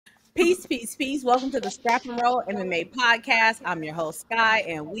Peace, peace, peace. Welcome to the Scrap and Roll MMA podcast. I'm your host, Sky,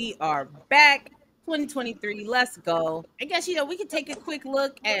 and we are back. 2023. Let's go. I guess we could take a quick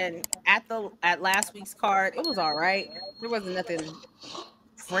look and at last week's card. It was all right. There wasn't nothing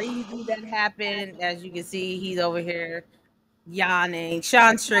crazy that happened. As you can see, he's over here yawning.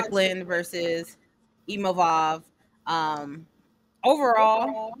 Sean Strickland versus Imavov.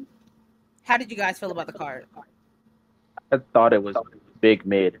 Overall, how did you guys feel about the card? I thought it was big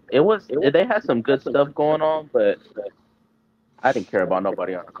mid. They had some good stuff going on, but I didn't care about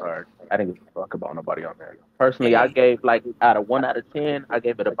nobody on the card. I didn't give a fuck about nobody on there. Personally, I gave out of 1 out of 10, I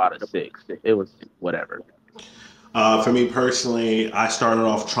gave it about a 6. It was whatever. For me personally, I started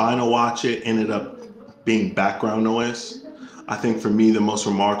off trying to watch it, ended up being background noise. I think for me, the most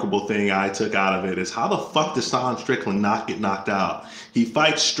remarkable thing I took out of it is how the fuck does Sean Strickland not get knocked out? He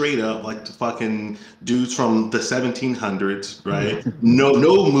fights straight up like the fucking dudes from the 1700s, right?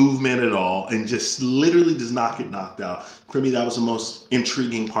 No movement at all, and just literally does not get knocked out. For me, that was the most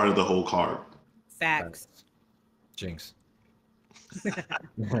intriguing part of the whole card. Facts. Jinx.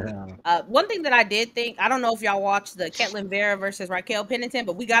 One thing that I did think, I don't know if y'all watched the Ketlin Vera versus Raquel Pennington,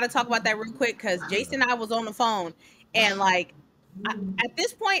 but we got to talk about that real quick because Jason and I was on the phone, and at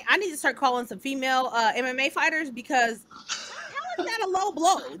this point, I need to start calling some female MMA fighters because how is that a low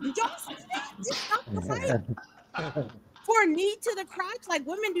blow? Did y'all see that? Did stop the fight for a knee to the crotch? Like,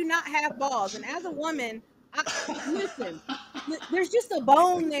 women do not have balls, and as a woman, listen, there's just a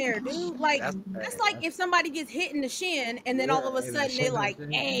bone there, dude. Like, that's like if somebody gets hit in the shin and then all of a sudden they're like,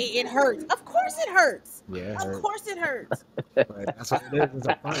 hey, it hurts. Of course it hurts. Yeah, of course it hurts. That's what it is. It's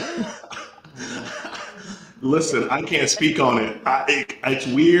a fight. Listen, I can't speak on it. It's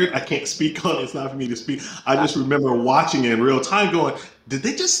weird. I can't speak on it. It's not for me to speak. I just remember watching it in real time going, did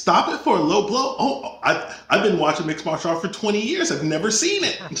they just stop it for a low blow? Oh, I've been watching mixed martial art for 20 years. I've never seen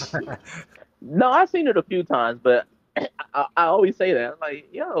it. No, I've seen it a few times, but I always say that. I'm like,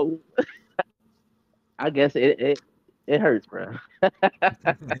 yo, I guess it hurts, bro.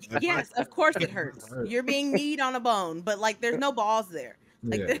 Yes, of course it hurts. You're being kneed on a bone, but like there's no balls there.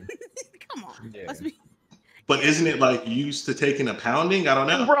 Like, come on. Yeah. Let's be. But isn't it like used to taking a pounding? I don't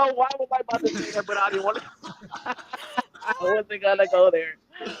know. Bro, why was I about to say that, but I didn't want to. I wasn't gonna go there.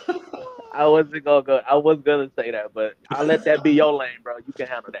 I wasn't gonna go. I was gonna say that, but I'll let that be your lane, bro. You can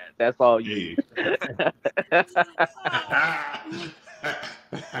handle that. That's all you.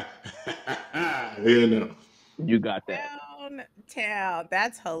 Yeah, no. You got that. Downtown.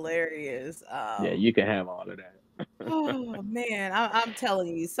 That's hilarious. Yeah, you can have all of that. Oh man, I'm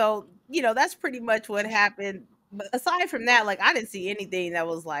telling you. So that's pretty much what happened. But aside from that, like I didn't see anything that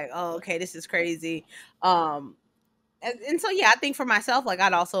was like, oh, okay, this is crazy. And so I think for myself, like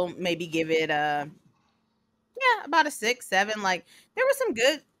I'd also maybe give it about a 6, 7. Like there were some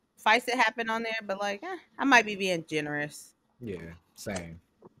good fights that happened on there, but like I might be being generous. Yeah, same.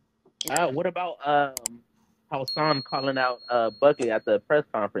 What about Hassan calling out Buckley at the press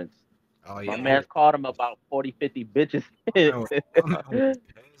conference? Oh yeah, my man's called him about 40, 50 bitches. I'm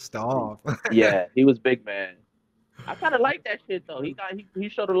pissed off. Yeah, he was big man. I kind of like that shit though. He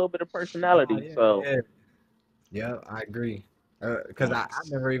showed a little bit of personality. Yeah, I agree. Because I've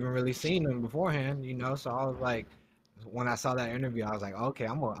never even really seen him beforehand, So I was like, when I saw that interview, I was like, okay,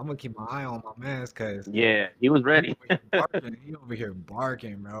 I'm gonna keep my eye on my man's because he was ready. He over here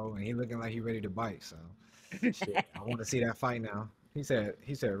barking, bro, and he looking like he ready to bite. So shit, I want to see that fight now. He said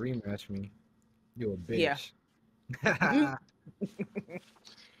rematch me. You a bitch. Yeah.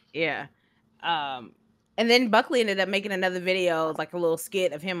 Yeah. And then Buckley ended up making another video, like a little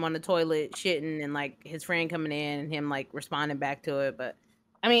skit of him on the toilet shitting and like his friend coming in and him like responding back to it. But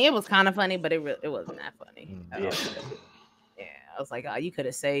I mean, it was kind of funny, but it wasn't that funny. Yeah, I was like, oh, you could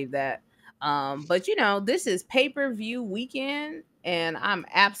have saved that. But this is pay-per-view weekend, and I'm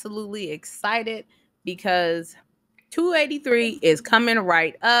absolutely excited because 283 is coming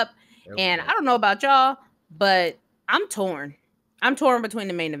right up. And I don't know about y'all, but I'm torn. I'm torn between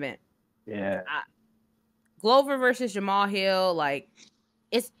the main event. Yeah. Glover versus Jamahal Hill, like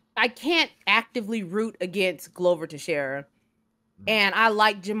I can't actively root against Glover Teixeira. And I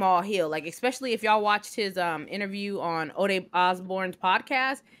like Jamahal Hill, like especially if y'all watched his interview on Ode Osborne's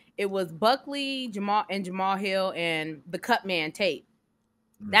podcast. It was Buckley, Jamahal Hill, and the Cutman tape.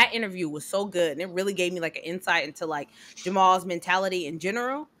 That interview was so good, and it really gave me like an insight into like Jamal's mentality in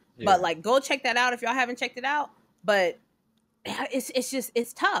general. Yeah. But like, go check that out if y'all haven't checked it out. But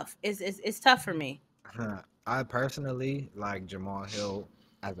it's tough. It's tough for me. I personally like Jamahal Hill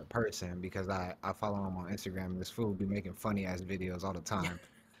as a person because I follow him on Instagram, and this fool be making funny ass videos all the time.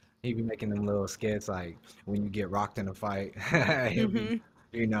 He be making them little skits like when you get rocked in a fight.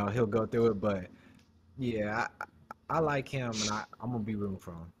 you know, he'll go through it. But yeah, I like him, and I'm gonna be rooting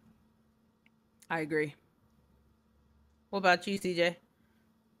for him. I agree. What about you, CJ?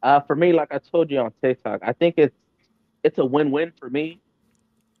 For me, like I told you on TikTok, I think it's a win-win for me.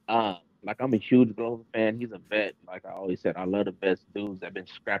 Like I'm a huge Glover fan. He's a vet. Like I always said, I love the best dudes that been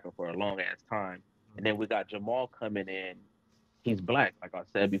scrapping for a long ass time. And then we got Jamahal coming in. He's black, like I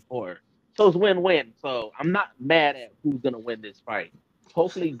said before. So it's win-win. So I'm not mad at who's gonna win this fight.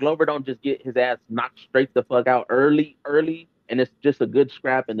 Hopefully Glover don't just get his ass knocked straight the fuck out early, and it's just a good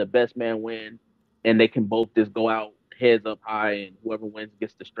scrap and the best man win, and they can both just go out heads up high, and whoever wins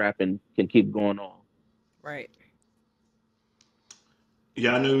gets the strap and can keep going on. Right.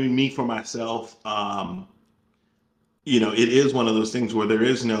 Yeah, I know me for myself. It is one of those things where there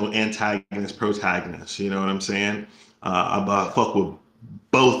is no antagonist, protagonist. You know what I'm saying? I fuck with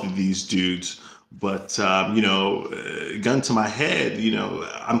both of these dudes, but gun to my head,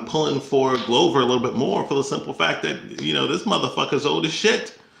 I'm pulling for Glover a little bit more for the simple fact that this motherfucker's old as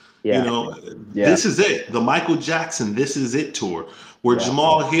shit. Yeah, yeah, This is it. The Michael Jackson "This Is It" tour, where yeah.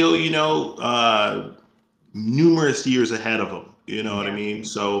 Jamahal Hill, numerous years ahead of him. You know what I Yeah. mean?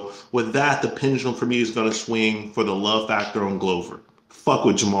 So with that, the pendulum for me is going to swing for the love factor on Glover. Fuck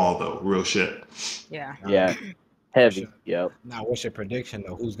with Jamahal though, real shit. Yeah. Yeah, For sure. heavy. Yep. Now, what's your prediction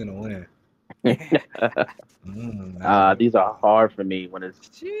though? Who's gonna win? That's These are hard for me when it's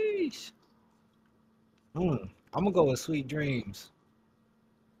sheesh. I'm gonna go with Sweet Dreams.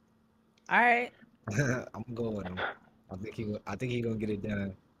 All right. I'm gonna go with him. I think he gonna get it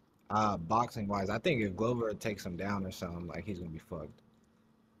done. Boxing wise, I think if Glover takes him down or something, like he's gonna be fucked.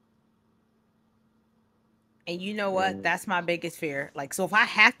 And you know what? That's my biggest fear. Like, so if I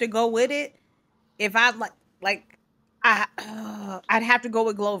have to go with it, if I I'd have to go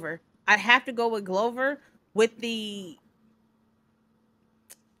with Glover. I'd have to go with Glover with the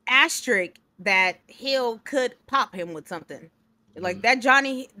asterisk that Hill could pop him with something. Like that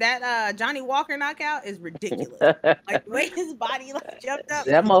Johnny Walker knockout is ridiculous. Like the way his body like jumped up,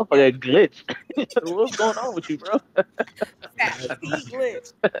 that motherfucker glitched. What's going on with you, bro? that speed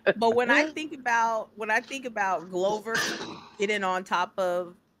glitch. But when I think about Glover getting on top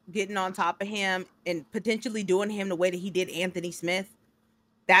of him and potentially doing him the way that he did Anthony Smith,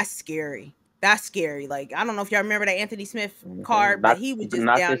 that's scary. That's scary. Like I don't know if y'all remember that Anthony Smith card, but he was just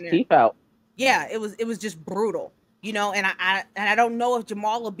knocked down his there. teeth out. Yeah, it was just brutal, and I don't know if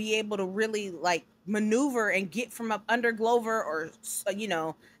Jamahal will be able to really like maneuver and get from up under Glover or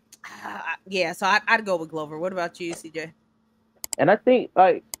yeah. So I'd go with Glover. What about you, CJ? And I think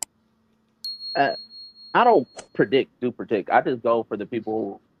like I don't predict. I just go for the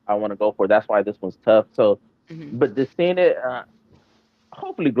people I want to go for. That's why this one's tough. So, Mm-hmm. but just seeing it,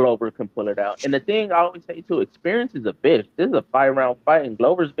 hopefully Glover can pull it out. And the thing I always say too, experience is a bitch. This is a 5-round fight, and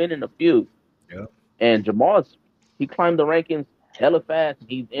Glover's been in a few. Yeah. And he climbed the rankings hella fast.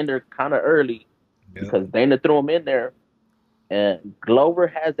 He's in there kind of early because Dana threw him in there. And Glover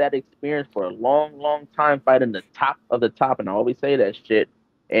has that experience for a long, long time fighting the top of the top. And I always say that shit.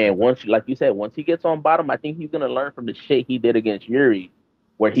 And once, like you said, once he gets on bottom, I think he's going to learn from the shit he did against Yuri,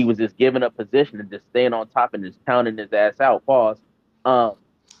 where he was just giving up position and just staying on top and just pounding his ass out. Pause.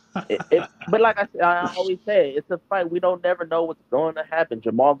 But like I always say, it's a fight. We don't never know what's going to happen.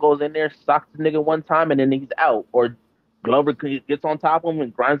 Jamahal goes in there, socks the nigga one time, and then he's out. Or Glover gets on top of him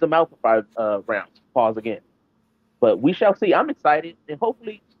and grinds him out for 5 rounds. Pause again. But we shall see. I'm excited, and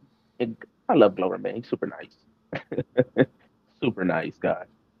hopefully, I love Glover, man. He's super nice, super nice guy.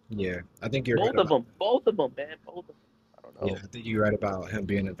 Yeah, I think you're Both right of about. them, both of them, man. Both of them. I don't know. Yeah, I think you're right about him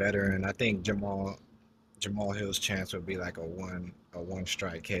being a veteran. I think Jamahal Hill's chance would be like a one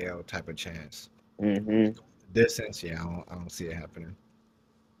strike KO type of chance. Mm-hmm. Distance, yeah, I don't see it happening.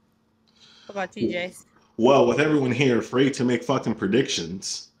 What about you, Jace? Well, with everyone here afraid to make fucking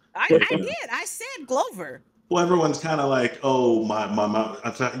predictions, I did. I said Glover. well, everyone's kind of like, oh, my.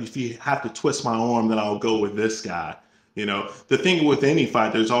 If you have to twist my arm, then I'll go with this guy. The thing with any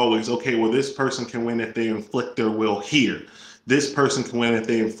fight, there's always, okay, well, this person can win if they inflict their will here. This person can win if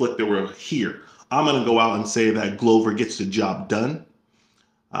they inflict their will here. I'm going to go out and say that Glover gets the job done.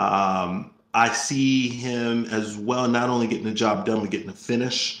 I see him as well, not only getting the job done, but getting the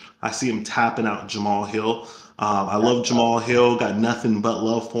finish. I see him tapping out Jamahal Hill. I love Jamahal Hill, got nothing but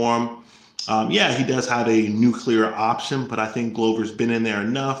love for him. Yeah, he does have a nuclear option, but I think Glover's been in there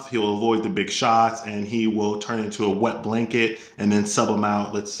enough. He'll avoid the big shots, and he will turn into a wet blanket and then sub him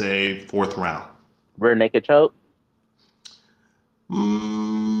out, let's say, 4th round. Rear naked choke.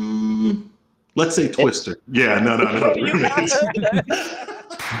 Let's say Twister. Yeah, no.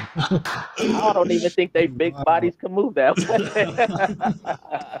 I don't even think they big bodies can move that way.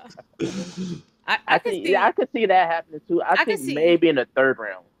 I could see. I could see that happening too. I I could think see. maybe in the third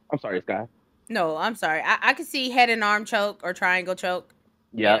round. I'm sorry, Sky. No, I'm sorry. I could see head and arm choke or triangle choke.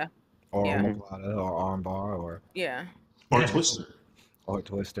 Yep. Yeah. Or Yeah. omoplata or arm bar or Yeah. Or Twister. or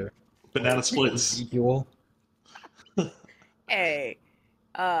twister. Banana splits. Equal. Hey.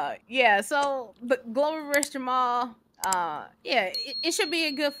 Yeah, so the Glover versus Jamal, yeah, it should be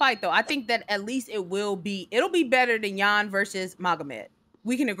a good fight though. I think that at least it'll be better than Jan versus Magomed.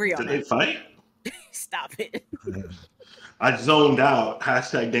 We can agree on Did they that. fight? Stop it. I zoned out.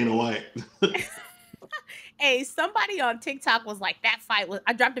 Hashtag Dana White. Hey, somebody on TikTok was like, that fight was.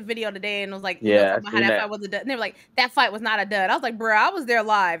 I dropped a video today and was like, Yeah, talking about how that fight was a dud. And they were like, that fight was not a dud. I was like, bro, I was there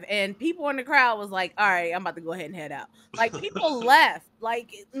live, and people in the crowd was like, all right, I'm about to go ahead and head out. Like people left.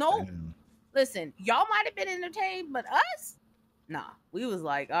 Like no, listen, y'all might have been entertained, but us, nah. We was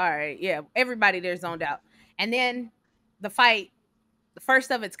like, all right, yeah, everybody there zoned out. And then the fight, the first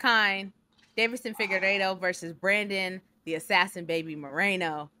of its kind, Deiveson Figueiredo versus Brandon, the Assassin Baby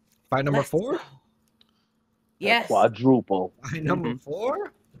Moreno. Fight number Let's 4? go. Yes. Quadruple. Fight number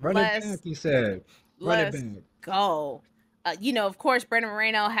 4? Run it back, he said. Run it Let's back. go. Of course, Brandon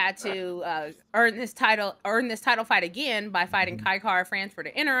Moreno had to earn this title fight again by fighting Kai Kara France for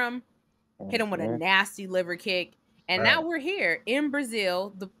the interim. Hit him with a nasty liver kick. And now we're here in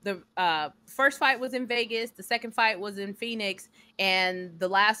Brazil. The first fight was in Vegas. The second fight was in Phoenix. And the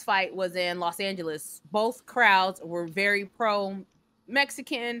last fight was in Los Angeles. Both crowds were very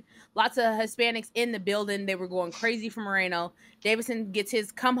pro-Mexican. Lots of Hispanics in the building. They were going crazy for Moreno. Deiveson gets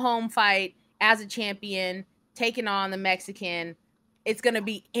his come-home fight as a champion, taking on the Mexican. It's going to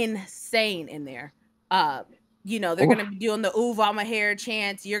be insane in there. They're going to be doing the "Ooh, I'm a hair"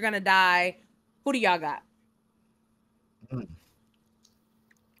 chants. You're going to die. Who do y'all got?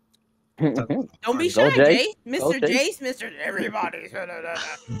 Don't be shy, Jay. Mr. Jace, Mr. Everybody.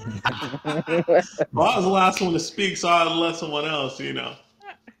 Well, I was the last one to speak, so I'll let someone else, No.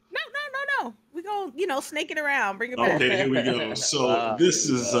 We go, snake it around. Bring it back. Okay, here we go. So this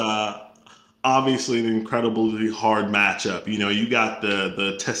is obviously an incredibly hard matchup. You got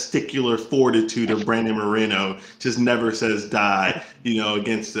the testicular fortitude of Brandon Moreno, just never says die,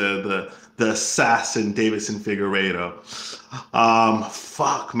 against the assassin Deiveson Figueiredo.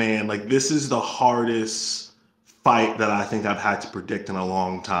 Fuck, man. Like, this is the hardest fight that I think I've had to predict in a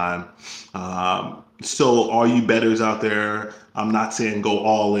long time. So all you bettors out there, I'm not saying go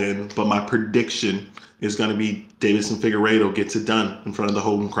all in, but my prediction is going to be Deiveson Figueiredo gets it done in front of the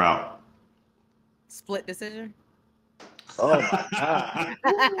home crowd. Split decision? Oh, my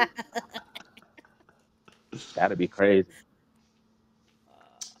God. That'd be crazy.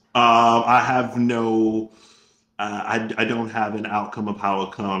 I have no... I don't have an outcome of how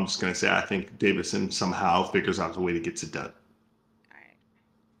it comes. I'm just going to say I think Deiveson somehow figures out a way to get it done. All right.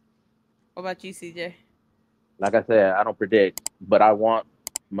 What about you, CJ? Like I said, I don't predict, but I want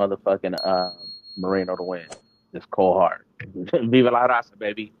motherfucking Moreno to win. Just cold hard. Viva la raza,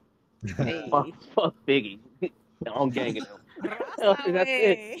 baby. Hey. Fuck Figgy. I'm ganging him.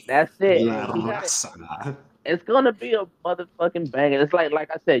 That's That's it. La It's gonna be a motherfucking banger. It's like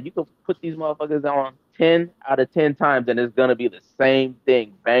I said, you can put these motherfuckers on 10 out of 10 times, and it's gonna be the same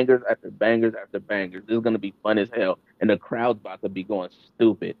thing, bangers after bangers after bangers. It's gonna be fun as hell, and the crowd's about to be going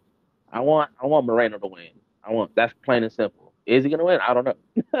stupid. I want Moreno to win. That's plain and simple. Is he gonna win? I don't know.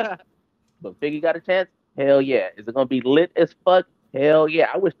 But Figgy got a chance. Hell yeah. Is it gonna be lit as fuck? Hell yeah.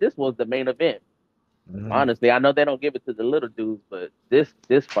 I wish this was the main event. Honestly, I know they don't give it to the little dudes, but this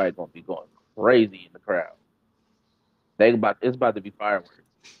fight gonna be going crazy in the crowd. It's about to be fireworks.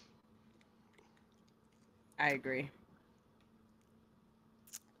 I agree.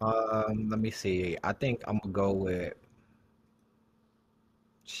 Let me see. I think I'm gonna go with.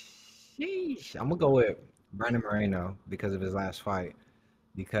 Sheesh. I'm gonna go with Brandon Moreno because of his last fight.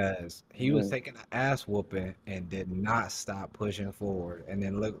 Because he was taking an ass whooping and did not stop pushing forward. And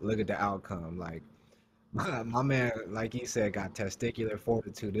then look at the outcome. Like my man, like he said, got testicular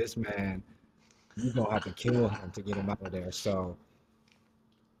fortitude. This man, you're gonna have to kill him to get him out of there. So,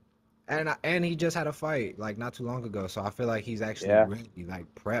 and he just had a fight like not too long ago. So I feel like he's actually ready,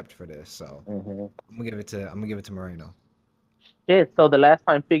 like prepped for this. So I'm gonna give it to Moreno. Shit. So the last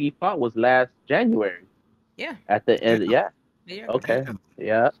time Figgy fought was last January. Yeah. At the end. Yeah. Okay.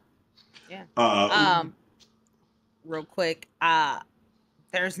 Yeah. Real quick,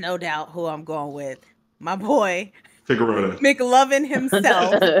 there's no doubt who I'm going with. My boy, Figueiredo. McLovin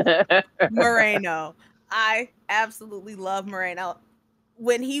himself, Moreno. I absolutely love Moreno.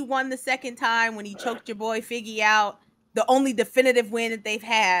 When he won the second time, when he choked your boy Figgy out, the only definitive win that they've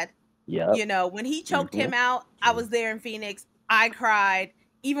had. Yeah. You know, when he choked him out, I was there in Phoenix. I cried.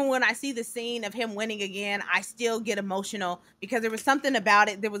 Even when I see the scene of him winning again, I still get emotional because there was something about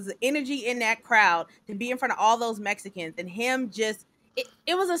it. There was the energy in that crowd to be in front of all those Mexicans and him just,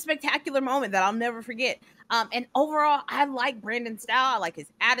 it was a spectacular moment that I'll never forget. And overall, I like Brandon's style. I like his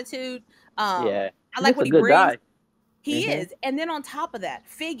attitude. Yeah. I like He's what a he good brings. guy. He is. And then on top of that,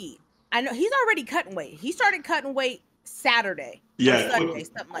 Figgy, I know he's already cutting weight. He started cutting weight Saturday or Sunday,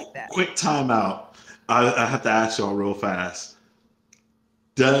 something like that. Quick timeout. I have to ask y'all real fast.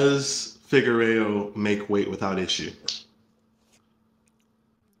 Does Figueiredo make weight without issue?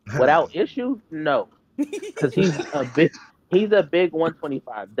 Without issue, no, because he's a big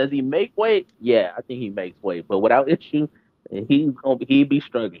 125. Does he make weight? Yeah, I think he makes weight, but without issue, he'd be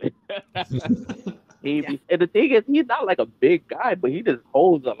struggling. And the thing is, he's not like a big guy, but he just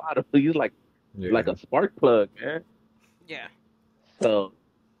holds a lot of. He's like a spark plug, man. Yeah. So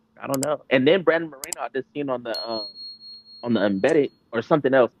I don't know. And then Brandon Moreno, I just seen on the embedded or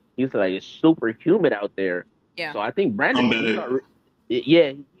something else. He's like it's super humid out there. Yeah. So I think Brandon, he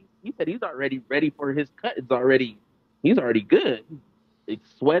said he's already ready for his cut. He's already good. He's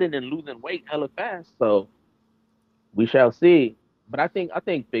sweating and losing weight hella fast. So we shall see. But I think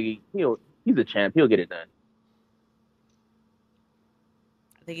Figgy, he's a champ. He'll get it done.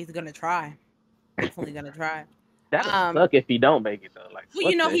 I think he's gonna try. Definitely gonna try. That'll suck if he don't make it though. Like, well,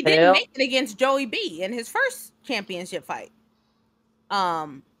 you know, he didn't make it against Joey B in his first championship fight.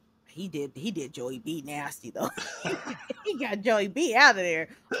 He did Joey B nasty though. He got Joey B out of there.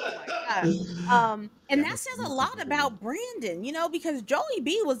 Oh my god. And that says a lot about Brandon, you know, because Joey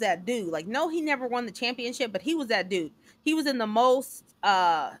B was that dude. Like, no, he never won the championship, but he was that dude. He was in the most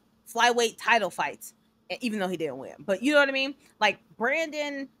flyweight title fights, even though he didn't win. But you know what I mean? Like,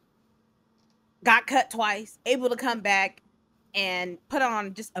 Brandon got cut twice, able to come back and put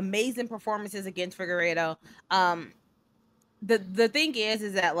on just amazing performances against Figueiredo. The thing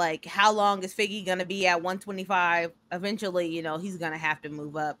is that, like, how long is Figgy gonna be at 125? Eventually, you know, he's gonna have to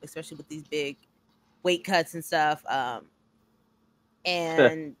move up, especially with these big weight cuts and stuff.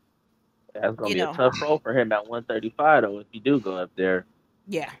 And that's gonna be a tough role for him at 135 though, if you do go up there.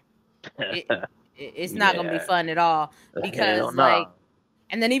 Yeah. It's not gonna be fun at all. Because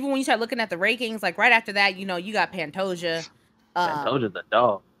and then even when you start looking at the rankings, like right after that, you know, you got Pantoja. Pantoja's a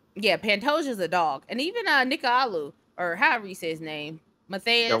dog. Yeah, Pantoja's a dog. And even Nikalu, or however you say his name,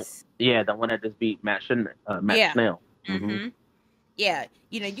 Matthias. The one that just beat Matt Snell. Mm-hmm. Yeah,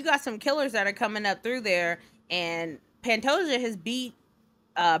 you know, you got some killers that are coming up through there, and Pantoja has beat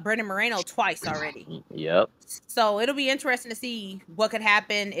Brandon Moreno twice already. Yep. So it'll be interesting to see what could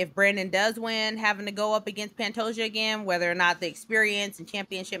happen if Brandon does win, having to go up against Pantoja again, whether or not the experience and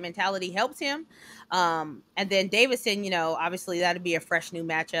championship mentality helps him. And then Deiveson, you know, obviously that'd be a fresh new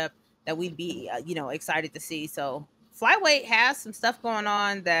matchup that we'd be, you know, excited to see. So flyweight has some stuff going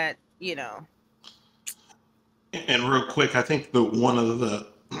on that, you know. And real quick, I think one of the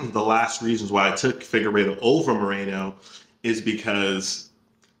last reasons why I took Figueiredo over Moreno is because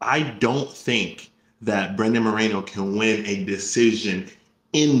I don't think that Brandon Moreno can win a decision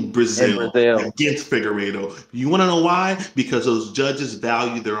in Brazil against Figueiredo. You want to know why? Because those judges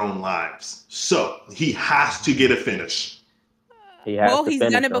value their own lives. So he has to get a finish. He's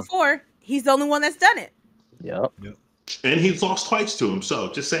done it before. He's the only one that's done it. Yep. And he's lost twice to him.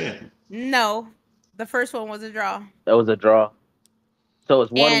 So just saying. No, the first one was a draw. That was a draw. So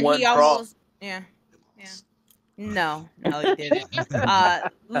it's 1-1 draw. Yeah. No, he didn't.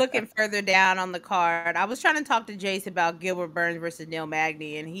 Looking further down on the card, I was trying to talk to Jace about Gilbert Burns versus Neil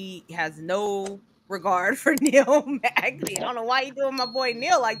Magny, and he has no regard for Neil Magny. I don't know why you doing my boy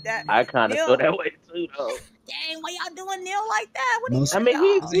Neil like that. I kind of feel that way too, though. Dang, why y'all doing Neil like that?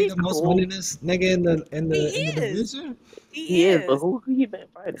 He's the most winningest nigga in the division. He is, but who he been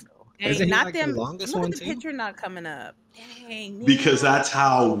fighting though? Isn't he like the longest one too? Picture not coming up. Dang, because that's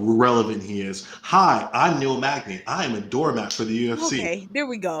how relevant he is. Hi, I'm Neil Magny. I am a doormat for the UFC. Okay, there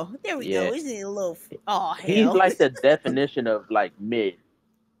we go. He's a little. Oh hell. He's like the definition of like mid.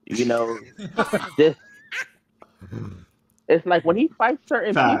 You know, it's like when he fights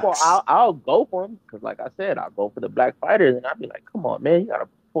certain people, I'll go for him because, like I said, I'll go for the black fighters, and I'll be like, "Come on, man, you gotta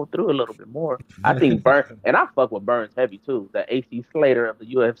pull through a little bit more." I think Burns, and I fuck with Burns heavy too, the AC Slater of the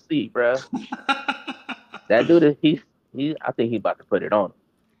UFC, bro. That dude is I think he's about to put it on him.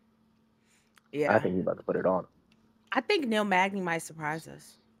 Yeah, I think he's about to put it on him. I think Neil Magny might surprise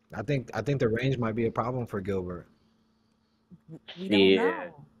us. I think the range might be a problem for Gilbert. We don't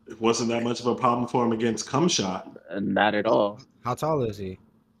know. It wasn't that much of a problem for him against Cumshot. Not at all. How tall is he?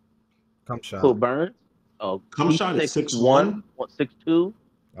 Cumshot. Who, Burns? Oh, Come he's shot is 6'1", 6'1". 6'2".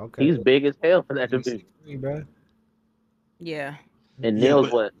 Okay. He's big as hell for that He's division. 6'3", bro. Yeah. And Yeah, Neil's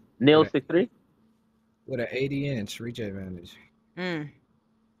but what? Neil's With 6'3". with an 80-inch reach advantage. Mm.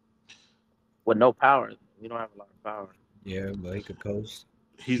 With no power. We don't have a lot of power. Yeah, but he could coast.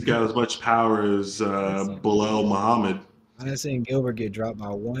 he's got as much power as Bilal Muhammad. I done seen Gilbert get dropped by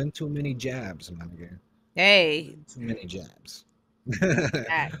one too many jabs, my nigga. Hey, Too many jabs.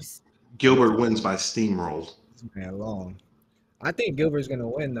 facts. Gilbert wins by steamroll. This man long. I think Gilbert's gonna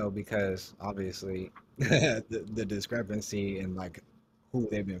win though because obviously the discrepancy in like who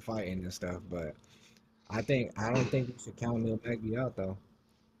they've been fighting and stuff. But I don't think we should count Neil Magny out though.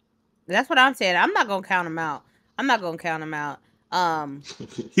 That's what I'm saying. I'm not gonna count him out. I'm not gonna count him out.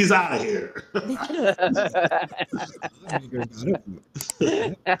 He's out of here.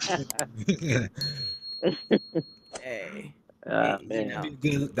 Hey, Man.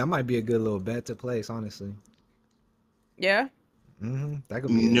 That might be a good little bet to place, honestly. yeah. That could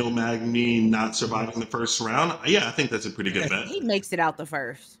be Neil Magny not surviving the first round. Yeah, I think that's a pretty good bet. He makes it out the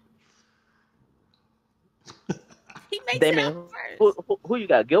first. He makes it Damien, out the first. who you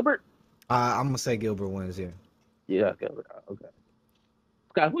got? Gilbert? I'm gonna say Gilbert wins here. Yeah, Gilbert. Okay.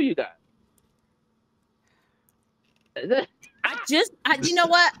 Scott, who you got? You know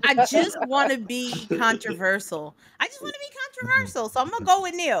what? I just want to be controversial. So I'm gonna go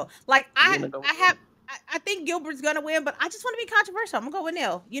with Neil. Like I think Gilbert's gonna win, but I just want to be controversial. I'm gonna go with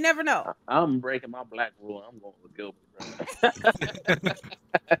Neil. You never know. I'm breaking my black rule. I'm going with Gilbert, bro.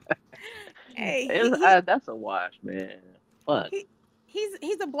 Hey, that's a wash, man. Fuck.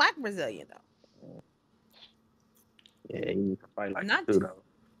 He's a black Brazilian though. Yeah, he needs to fight like Not two though.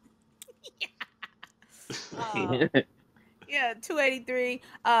 Yeah, 283.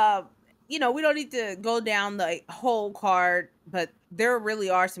 We don't need to go down the whole card, but there really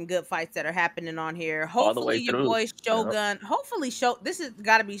are some good fights that are happening on here. Hopefully, your boy Shogun. Hopefully, this has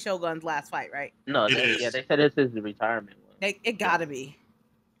got to be Shogun's last fight, right? No, they said this is the retirement one. It got to be.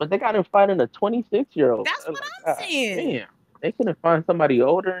 But they got him fighting a 26-year-old. That's what I'm saying. Damn, they couldn't find somebody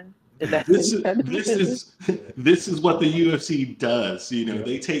older. This is what the UFC does.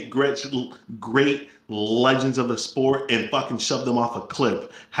 They take great legends of the sport and fucking shove them off a cliff.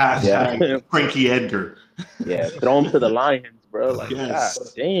 # Frankie Edgar. Yeah, throw them to the lions, bro. Like, yes. God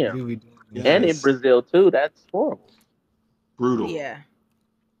damn. Yes. And in Brazil too. That's horrible. Brutal.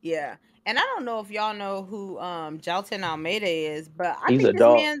 Yeah. And I don't know if y'all know who Jailton Almeida is, but I think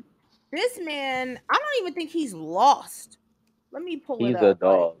this man, I don't even think he's lost. Let me pull it up. He's a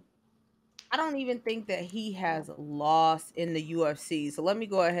dog. I don't even think that he has lost in the UFC. So let me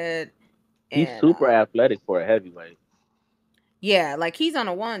go ahead. He's super athletic for a heavyweight. Yeah, like he's on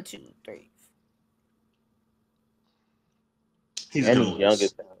a 1, 2, 3. He's young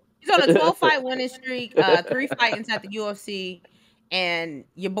as hell. He's on a 12-fight winning streak, 3 fights inside the UFC, and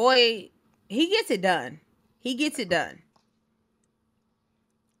your boy, he gets it done.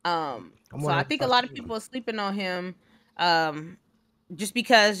 So I think a lot of people are sleeping on him, just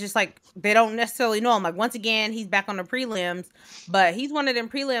because, like, they don't necessarily know him. Like, once again, he's back on the prelims, but he's one of them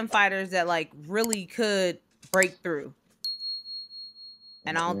prelim fighters that like really could break through.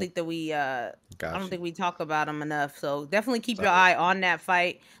 And I don't think that we talk about him enough. So definitely keep your eye on that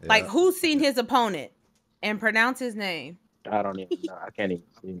fight. Yeah. Like, who's seen his opponent and pronounce his name? I don't even know. I can't even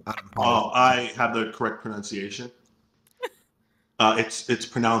see. Oh, I have the correct pronunciation. It's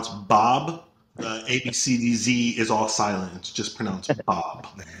pronounced Bob. ABCDZ is all silent. It's just pronounced Bob.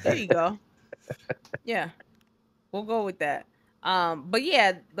 There you go. Yeah, we'll go with that. But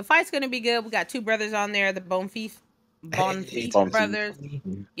yeah, the fight's gonna be good. We got 2 brothers on there, the Bonfils brothers.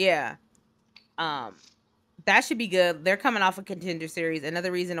 Yeah. That should be good. They're coming off a Contender Series.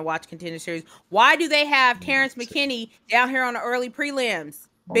 Another reason to watch Contender Series. Why do they have Terrence McKinney down here on the early prelims?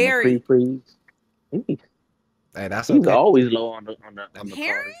 Barry. Hey, that's He's always low on the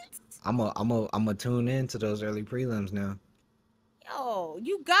Terrence? I'm a tune in to those early prelims now. Yo,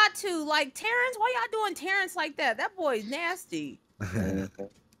 you got to, like, Terrence. Why y'all doing Terrence like that? That boy's nasty. That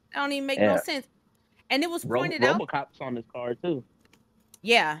don't even make no sense. And it was pointed out. RoboCop's on this card too.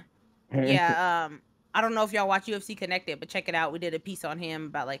 Yeah. I don't know if y'all watch UFC Connected, but check it out. We did a piece on him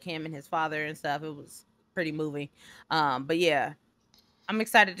about like him and his father and stuff. It was pretty moving. But yeah, I'm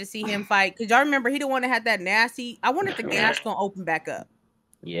excited to see him fight, because y'all remember he the one that had that nasty. I wonder if the gash gonna open back up.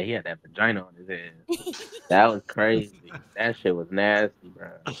 Yeah, he had that vagina on his head. That was crazy. That shit was nasty, bro.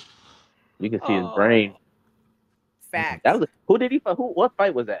 You can see his brain. Fact. Who did he fight? What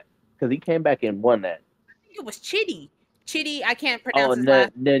fight was that? Because he came back and won that. I think it was Chitty. I can't pronounce his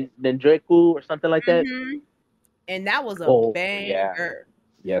last name. Nendreku or something like that. Mm-hmm. And that was a banger.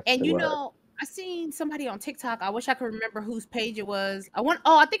 Yeah. Yes. And you know, I seen somebody on TikTok. I wish I could remember whose page it was.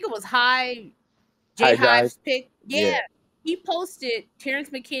 I think it was J High dive. Hive's pick. Yeah. Yeah. He posted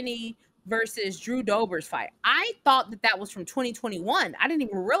Terrence McKinney versus Drew Dober's fight. I thought that was from 2021. I didn't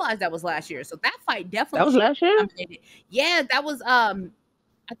even realize that was last year. So that fight That definitely was should last be year? nominated. Yeah, that was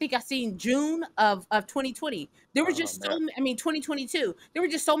I think I seen June of 2020. There were just 2022. There were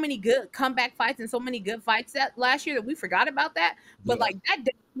just so many good comeback fights and so many good fights that last year that we forgot about that. But like that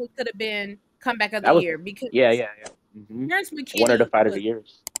definitely could have been comeback of the year because yeah. Terrence One of the McKinney fight of the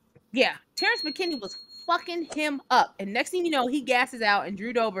years. yeah, Terrence McKinney was fucking him up, and next thing you know, he gasses out, and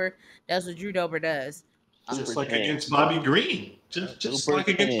Drew Dober does what Drew Dober does. Just like against Bobby Green. Just like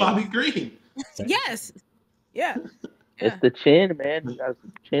against Bobby Green. Yes. Yeah. It's the chin, man. He got his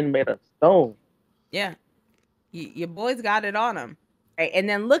chin made of stone. Yeah. Your boys got it on him. Right. And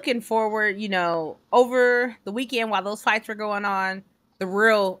then looking forward, over the weekend while those fights were going on, the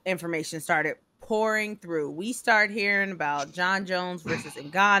real information started pouring through. We start hearing about Jon Jones versus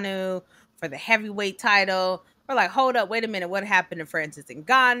Ngannou for the heavyweight title. We're like, hold up, wait a minute. What happened to Francis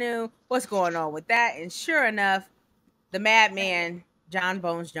Ngannou? What's going on with that? And sure enough, the madman, Jon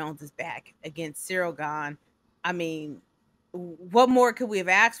Bones Jones, is back against Ciryl Gane. I mean, what more could we have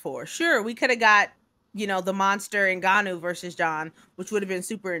asked for? Sure, we could have got, the monster Ngannou versus Jon, which would have been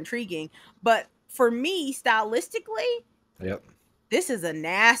super intriguing. But for me, stylistically, this is a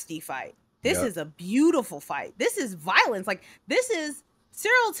nasty fight. This is a beautiful fight. This is violence. Like,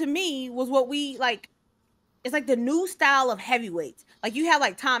 Ciryl to me was what we like. It's like the new style of heavyweights. Like you have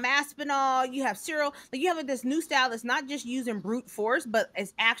like Tom Aspinall, you have Ciryl. Like you have like this new style that's not just using brute force, but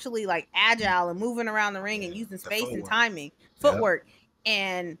it's actually like agile and moving around the ring and using space and timing, footwork.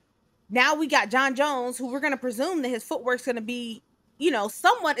 And now we got Jon Jones, who we're going to presume that his footwork's going to be,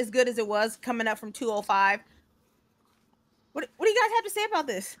 somewhat as good as it was coming up from 205. What do you guys have to say about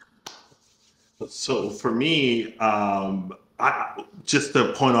this? So for me, just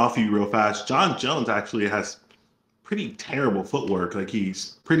to point off you real fast, Jon Jones actually has pretty terrible footwork. Like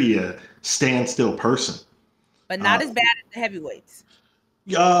he's pretty a standstill person. But not as bad as the heavyweights.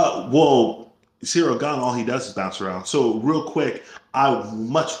 Well, Ciryl Gane, all he does is bounce around. So real quick, I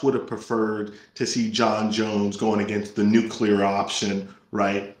much would have preferred to see Jon Jones going against the nuclear option,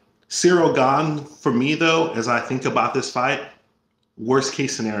 right? Ciryl Gane, for me though, as I think about this fight, worst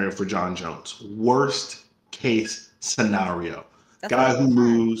case scenario for Jon Jones. Worst case scenario. Guy who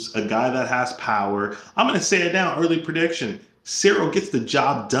moves, a guy that has power. I'm going to say it now, early prediction. Ciryl gets the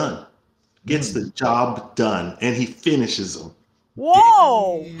job done. Gets the job done, and he finishes him.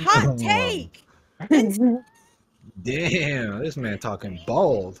 Whoa! Hot take! Damn, this man talking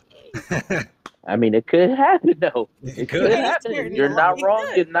bold. I mean, it could happen, though. It could happen. You're not wrong.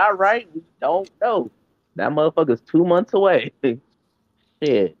 You're not right. We don't know. That motherfucker's 2 months away.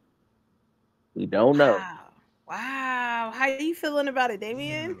 Shit. We don't know. Wow. How are you feeling about it,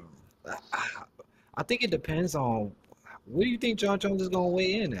 Damien? I think it depends on what do you think Jon Jones is going to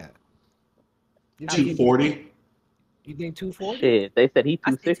weigh in at? 240? You think 240? Shit, they said he's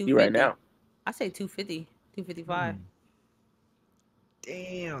 250 right now. I say 250, 255.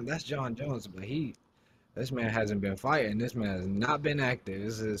 Damn, that's Jon Jones, but this man hasn't been fighting. This man has not been active.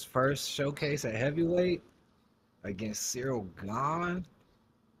 This is his first showcase at heavyweight against Ciryl Gane.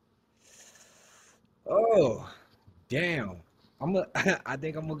 Oh, damn. I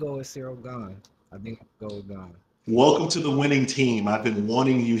think I'm gonna go with Ciryl Gane. I think I'm gonna go with Gane. Welcome to the winning team. I've been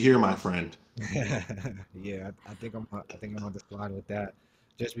wanting you here, my friend. Yeah, I think I'm gonna slide with that,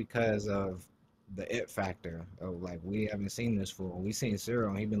 just because of the it factor of like we haven't seen this fool. We seen Ciryl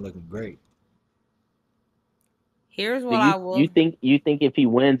and he's been looking great. Here's what I will. You think if he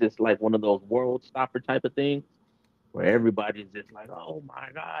wins, it's like one of those world stopper type of things, where everybody's just like, oh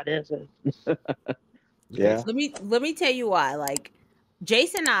my god, is it? Yeah. Let me tell you why. Like,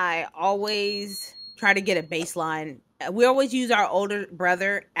 Jason and I always try to get a baseline. We always use our older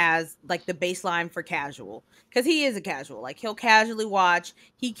brother as like the baseline for casual, because he is a casual. Like he'll casually watch.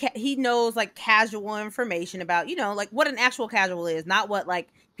 He knows like casual information about like what an actual casual is, not what like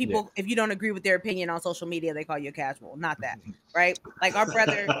people. If you don't agree with their opinion on social media, they call you a casual. Not that, right? Like our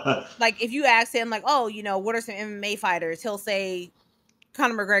brother. Like if you ask him like, oh, what are some MMA fighters? He'll say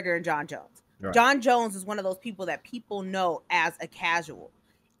Conor McGregor and Jon Jones. Right. Jon Jones is one of those people that people know as a casual.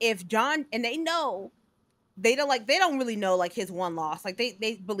 If Jon, and they know. They don't really know like his one loss. Like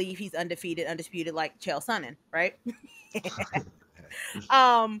they believe he's undisputed like Chael Sonnen, right?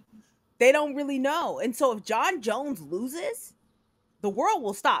 They don't really know. And so if Jon Jones loses, the world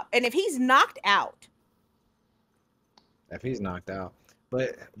will stop. And if he's knocked out.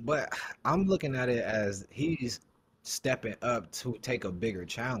 But I'm looking at it as he's stepping up to take a bigger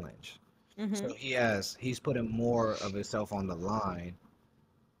challenge. So he's putting more of himself on the line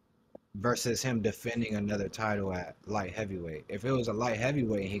versus him defending another title at light heavyweight. If it was a light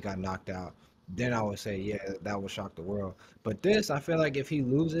heavyweight and he got knocked out, then I would say, yeah, that would shock the world. But this, I feel like if he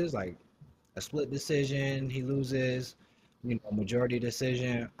loses, like a split decision, he loses, majority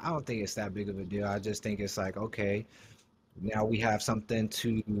decision, I don't think it's that big of a deal. I just think it's like, okay, now we have something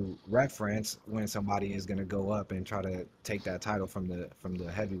to reference when somebody is going to go up and try to take that title from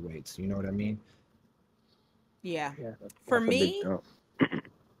the heavyweights. You know what I mean? Yeah. Yeah, For that's a big me, jump.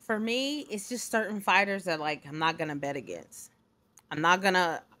 it's just certain fighters that like I'm not gonna bet against. I'm not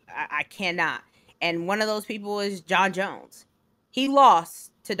gonna. I cannot. And one of those people is Jon Jones. He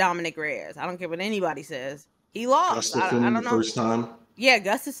lost to Dominic Reyes. I don't care what anybody says. He lost. I Gustafsson the don't know. first time. Yeah,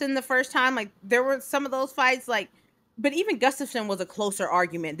 Gustafsson the first time. Like there were some of those fights. Like, but even Gustafsson was a closer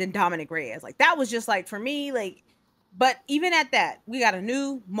argument than Dominic Reyes. Like that was just like for me. Like, but even at that, we got a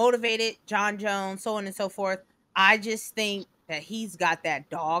new motivated Jon Jones, so on and so forth. I just think that he's got that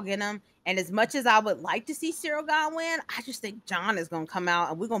dog in him. And as much as I would like to see Ciryl Gane win, I just think Jon is gonna come out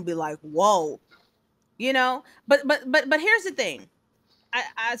and we're gonna be like, whoa, you know. But here's the thing.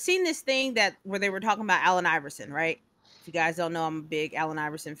 I seen this thing that where they were talking about Allen Iverson, right? If you guys don't know, I'm a big Allen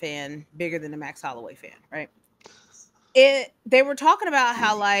Iverson fan, bigger than a Max Holloway fan, right? They were talking about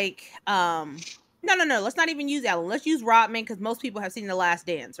how like no, let's not even use Allen. Let's use Rodman because most people have seen The Last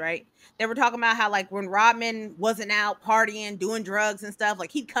Dance, right? They were talking about how like when Rodman wasn't out partying, doing drugs and stuff,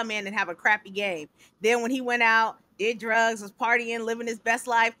 like he'd come in and have a crappy game. Then when he went out, did drugs, was partying, living his best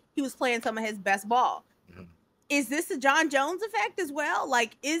life, he was playing some of his best ball. Is this a Jon Jones effect as well?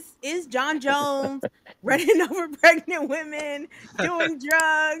 Like, is Jon Jones running over pregnant women, doing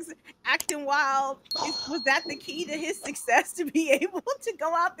drugs, acting wild? Was that the key to his success to be able to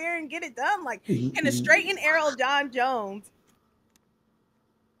go out there and get it done? Like, can a straight and arrow Jon Jones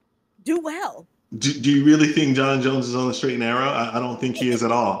do well? Do you really think Jon Jones is on the straight and narrow? I don't think he is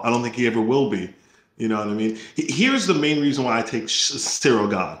at all. I don't think he ever will be. You know what I mean? Here's the main reason why I take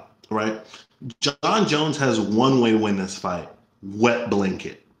Ciryl Gane, right? Jon Jones has one way to win this fight: wet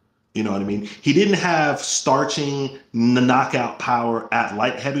blanket. You know what I mean? He didn't have starching knockout power at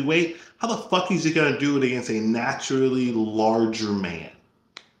light heavyweight. How the fuck is he going to do it against a naturally larger man?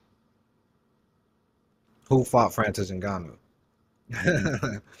 Who fought Francis Ngannou?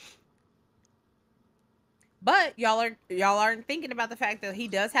 But y'all aren't thinking about the fact that he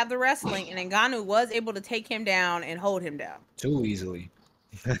does have the wrestling, and Ngannou was able to take him down and hold him down too easily.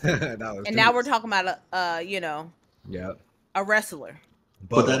 And now we're talking about a wrestler.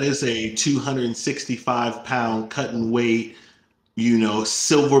 But that is a 265-pound cutting weight,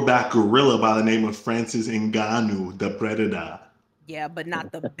 silverback gorilla by the name of Francis Ngannou, the Predator. Yeah, but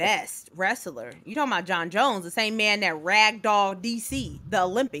not the best wrestler. You talking about Jon Jones, the same man that ragdolled DC, the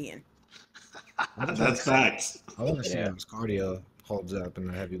Olympian. That's facts. I want to see how his cardio holds up in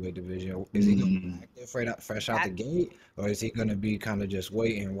the heavyweight division. Is he going to be active fresh out the gate, or is he going to be kind of just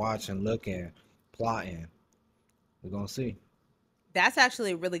waiting, watching, looking, plotting? We're going to see. That's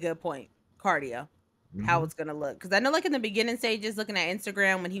actually a really good point. Cardio, how it's going to look. Because I know like in the beginning stages, looking at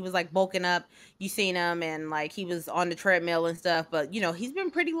Instagram when he was like bulking up, you seen him and like he was on the treadmill and stuff. But, he's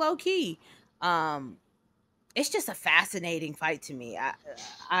been pretty low key. It's just a fascinating fight to me.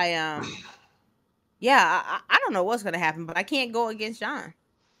 I don't know what's going to happen, but I can't go against Jon.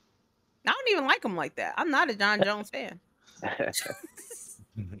 I don't even like him like that. I'm not a Jon Jones fan.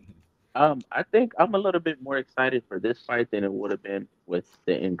 I think I'm a little bit more excited for this fight than it would have been with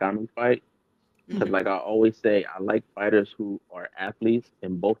the Ngannou fight. Because like I always say, I like fighters who are athletes,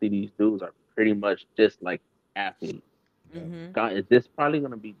 and both of these dudes are pretty much just like athletes. This probably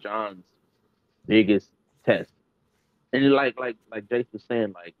going to be Jon's biggest test. And like Jace was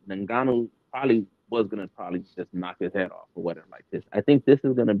saying, like Ngannou probably was gonna just knock his head off or whatever like this. I think this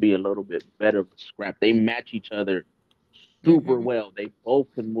is gonna be a little bit better of a scrap. They match each other super well. They both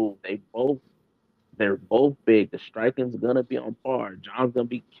can move. They're both big. The striking's gonna be on par. Jon's gonna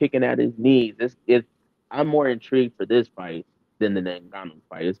be kicking at his knees. I'm more intrigued for this fight than the Ngannou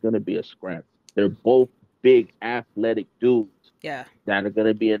fight. It's gonna be a scrap. They're both big athletic dudes. Yeah. That are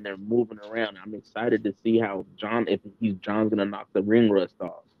gonna be in there moving around. I'm excited to see how Jon's gonna knock the ring rust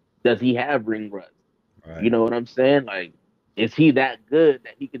off. Does he have ring rust? Right. You know what I'm saying? Like, is he that good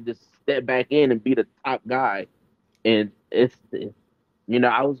that he can just step back in and be the top guy? And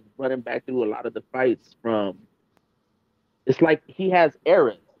I was running back through a lot of the fights it's like he has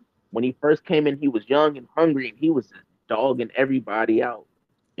eras. When he first came in, he was young and hungry, and he was just dogging everybody out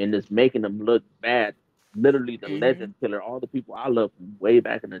and just making them look bad. Literally the legend killer, all the people I love from way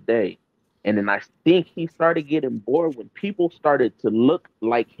back in the day. And then I think he started getting bored when people started to look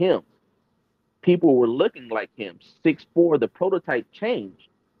like him. people were looking like him. 6'4", the prototype changed.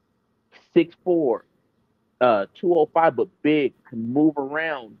 6'4", 205, but big, can move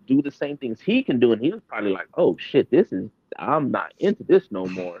around, do the same things he can do. And he was probably like, oh shit, I'm not into this no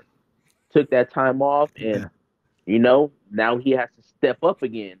more. Took that time off, and now he has to step up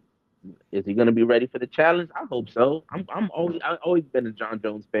again. Is he gonna be ready for the challenge? I hope so. I've always been a Jon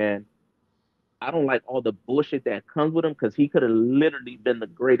Jones fan. I don't like all the bullshit that comes with him because he could have literally been the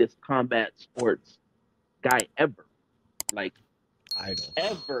greatest combat sports guy ever. Like Idol.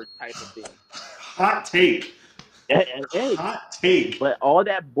 ever type of thing. Hot take. And Hot take. but all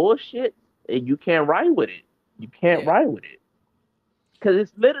that bullshit, you can't ride with it. You can't ride with it. Because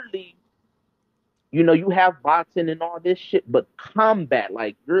it's literally, you have boxing and all this shit, but combat,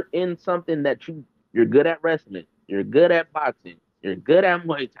 like you're in something that you're good at wrestling, you're good at boxing, you're good at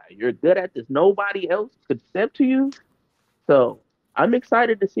Muay Thai, you're good at this. Nobody else could step to you. So I'm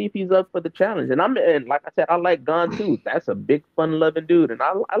excited to see if he's up for the challenge. And like I said, I like Gon too. That's a big fun loving dude. And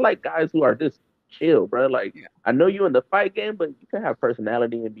I like guys who are just chill, bro. Like I know you in the fight game, but you can have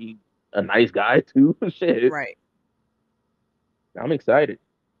personality and be a nice guy too. Shit. Right. I'm excited.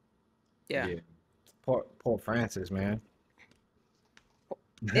 Yeah. Poor Francis, man.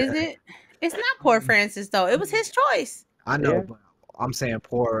 Is it? It's not poor Francis though. It was his choice. I know, Yeah. but I'm saying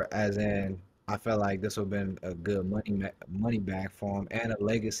poor as in I felt like this would have been a good money back for him and a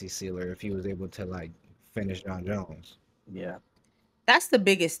legacy sealer if he was able to like finish Jon Jones. Yeah. That's the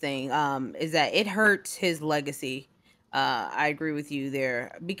biggest thing. Is that it hurts his legacy. I agree with you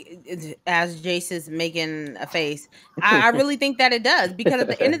there. As Jason's making a face, I really think that it does, because at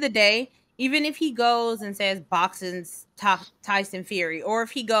the end of the day, even if he goes and says boxing's Tyson Fury, or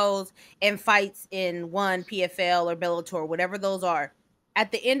if he goes and fights in one PFL or Bellator, whatever those are,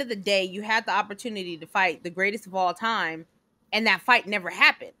 at the end of the day, you had the opportunity to fight the greatest of all time, and that fight never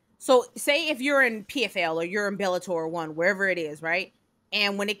happened. So say if you're in PFL or you're in Bellator or one, wherever it is, right?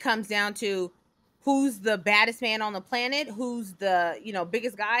 And when it comes down to who's the baddest man on the planet, who's the,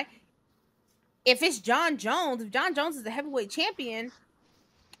 biggest guy, if it's Jon Jones, if Jon Jones is the heavyweight champion,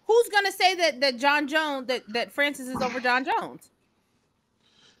 who's gonna say that Jon Jones, that Francis is over Jon Jones?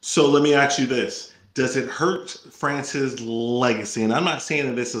 So let me ask you this. Does it hurt Francis' legacy? And I'm not saying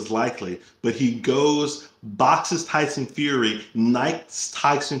that this is likely, but he goes, boxes Tyson Fury, knocks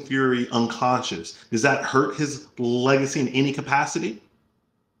Tyson Fury unconscious. Does that hurt his legacy in any capacity?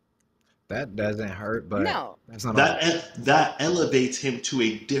 That doesn't hurt, but No. that's not That elevates him to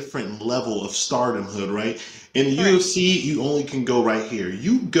a different level of stardomhood, right? In the UFC, you only can go right here.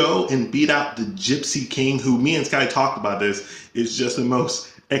 You go and beat out the Gypsy King, who me and Sky talked about this, is just the most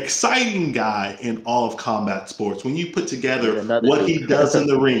exciting guy in all of combat sports. When you put together what he does in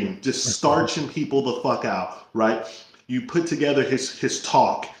the ring, just starching people the fuck out, right? You put together his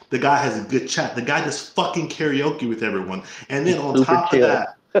talk. The guy has a good chat. The guy does fucking karaoke with everyone. And then on top of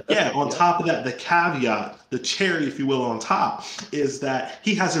that, top of that, the caveat, the cherry, if you will, on top, is that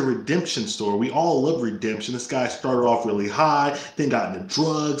he has a redemption story. We all love redemption. This guy started off really high, then got into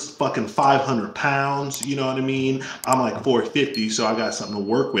drugs, fucking 500 pounds, you know what I mean? I'm like 450, so I got something to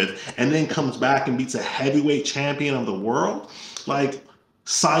work with. And then comes back and beats a heavyweight champion of the world. Like,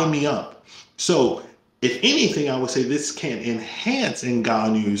 sign me up. So, if anything, I would say this can enhance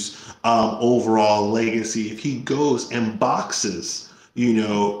Ngannou's overall legacy if he goes and boxes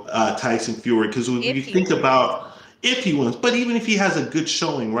Tyson Fury, because when you think about if he wins, but even if he has a good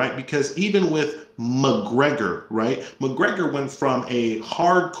showing, right? Because even with McGregor, right? McGregor went from a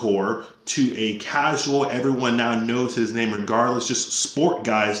hardcore to a casual, everyone now knows his name regardless, just sport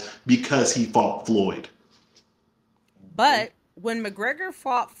guys, because he fought Floyd. But when McGregor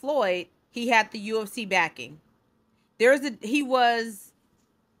fought Floyd, he had the UFC backing. He was,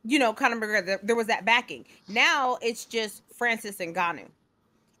 Conor McGregor, there was that backing. Now it's just Francis Ngannou.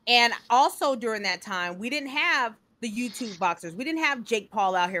 And also during that time, we didn't have the YouTube boxers. We didn't have Jake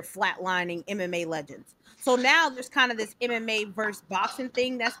Paul out here flatlining MMA legends. So now there's kind of this MMA versus boxing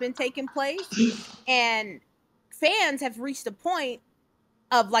thing that's been taking place. And fans have reached a point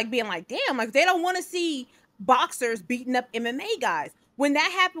of like being like, damn, like they don't want to see boxers beating up MMA guys. When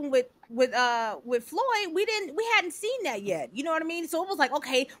that happened with Floyd, we hadn't seen that yet. You know what I mean? So it was like,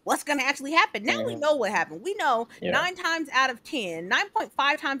 okay, what's gonna actually happen? Now we know what happened. We know 9.5 times out of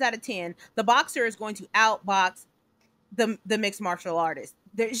 10, the boxer is going to outbox the mixed martial artist.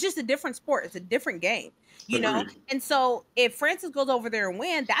 It's just a different sport. It's a different game. And so if Francis goes over there and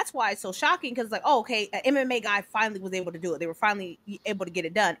wins, that's why it's so shocking, because it's like, oh, okay, an MMA guy finally was able to do it. They were finally able to get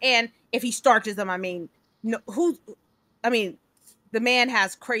it done. And if he starches them, the man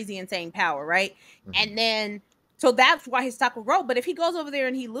has crazy, insane power, right? Mm-hmm. And then, so that's why his stock will grow. But if he goes over there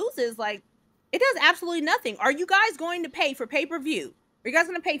and he loses, like, It does absolutely nothing. Are you guys going to pay for pay-per-view? Are you guys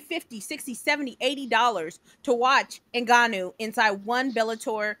going to pay $50, $60, $70, $80 to watch Ngannou inside one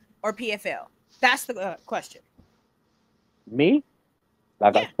Bellator or PFL? That's the question. Me?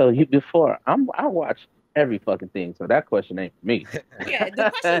 Like Yeah. I told you before, I watch every fucking thing, so that question ain't for me. Yeah, the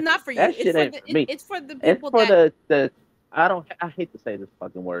question's not for you. That shit ain't for me. It's for the It's people for that the I hate to say this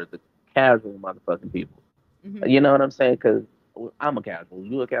fucking word, the casual motherfucking people. Mhm. You know what I'm saying? Because I'm a casual,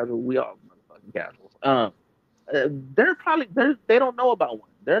 you a casual, we all motherfucking casuals. They don't know about one.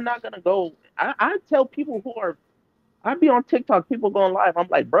 They're not gonna go. I tell people who are I be on TikTok, people going live. I'm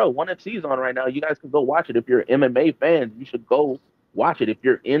like, bro, ONE FC is on right now. You guys can go watch it. If you're MMA fans, you should go watch it. If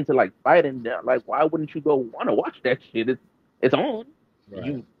you're into like fighting, like why wouldn't you go want to watch that shit? It's on. Right.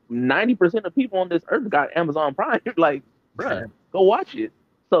 You 90% of people on this earth got Amazon Prime. Like, bro, go watch it.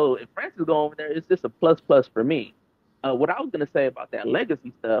 So if Francis go over there, it's just a plus for me. What I was gonna say about that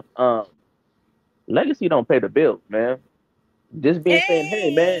legacy stuff, legacy don't pay the bills, man. Just being saying,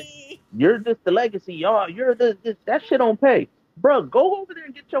 hey man, you're just the legacy, y'all. You're that shit don't pay, bro. Go over there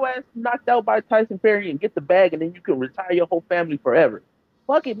and get your ass knocked out by Tyson Fury and get the bag, and then you can retire your whole family forever.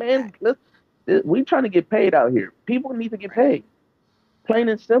 Fuck it, man. We trying to get paid out here. People need to get paid. Plain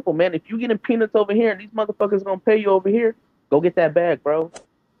and simple, man. If you getting peanuts over here and these motherfuckers gonna pay you over here, go get that bag, bro.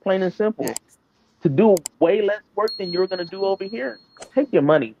 Plain and simple. To do way less work than you're gonna do over here, take your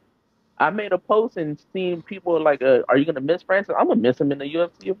money. I made a post and seen people like, "Are you gonna miss Francis?" I'm gonna miss him in the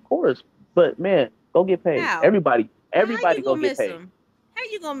UFC, of course. But man, go get paid. How? Everybody How you go gonna get miss paid. him? How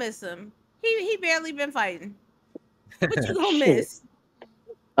you gonna miss him? He barely been fighting. What you gonna Shit. miss?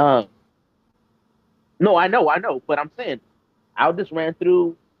 No, I know, but I'm saying I just ran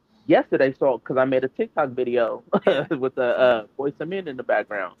through yesterday, so because I made a TikTok video with the voice of men in the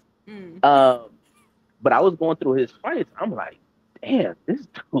background. But I was going through his fights. I'm like, damn, this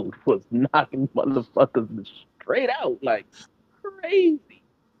dude was knocking motherfuckers straight out like crazy.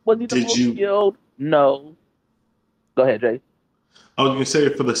 Was he the most skilled? No. Go ahead, Jay. I was gonna say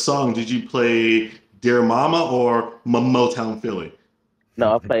for the song, did you play Dear Mama or Motown Philly?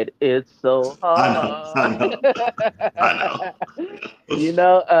 No, I played It's So Hard. I know. You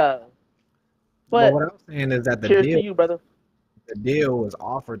know, but what I'm saying is that cheers to you, brother. The deal was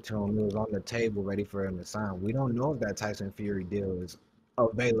offered to him. It was on the table, ready for him to sign. We don't know if that Tyson Fury deal is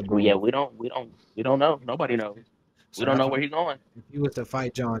available. Well, yeah, we don't know. Nobody knows. We don't know where he's going. If he was to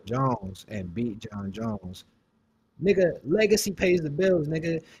fight Jon Jones and beat Jon Jones, nigga, legacy pays the bills,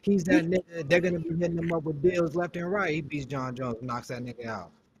 nigga. He's that nigga. They're gonna be hitting him up with deals left and right. He beats Jon Jones, knocks that nigga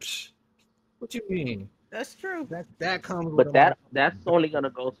out. Psh, what you mean? That's true. That comes. But that's only gonna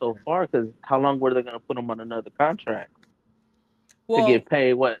go so far because how long were they gonna put him on another contract? To get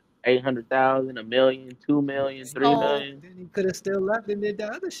paid what, 800,000, $1 million, 2 million, 3 million? Then he could have still left and did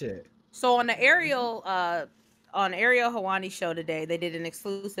the other shit. So on the Ariel Hawani's show today, they did an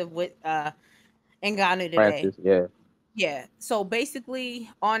exclusive with Ngannou today. Francis, yeah. Yeah. So basically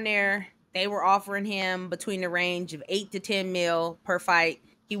on there, they were offering him between the range of 8 to 10 mil per fight.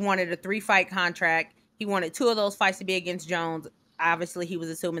 He wanted a 3-fight contract. He wanted 2 of those fights to be against Jones. Obviously, he was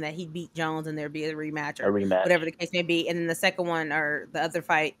assuming that he'd beat Jones and there'd be a rematch or whatever the case may be. And then the second one or the other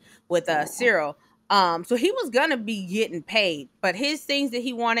fight with Ciryl. So he was going to be getting paid. But his things that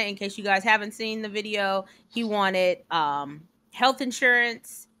he wanted, in case you guys haven't seen the video, he wanted health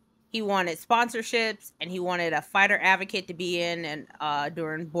insurance, he wanted sponsorships, and he wanted a fighter advocate to be in and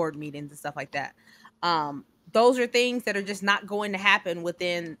during board meetings and stuff like that. Those are things that are just not going to happen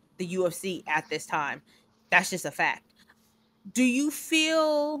within the UFC at this time. That's just a fact. Do you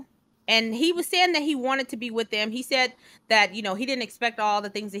feel, and he was saying that he wanted to be with them. He said that, he didn't expect all the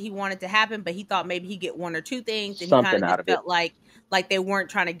things that he wanted to happen, but he thought maybe he'd get 1 or 2 things. And he kind of just felt like they weren't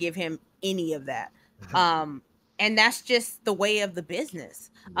trying to give him any of that. And that's just the way of the business.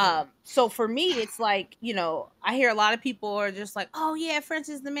 So for me, it's like, I hear a lot of people are just like, oh yeah,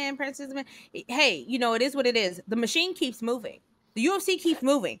 Francis is the man, Francis is the man. Hey, it is what it is. The machine keeps moving. The UFC keeps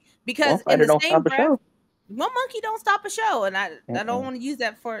moving because in the same breath, one monkey don't stop a show, and I don't want to use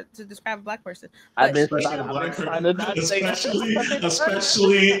that to describe a black person. Especially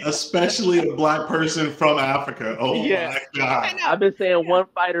a black person from Africa. Oh my God! I've been saying one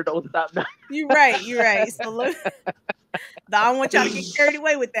fighter don't stop now. You're right. So look, I don't want y'all to get carried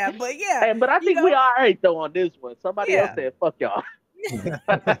away with that, but yeah. Hey, but I think we all right though on this one. Somebody else said, "Fuck y'all."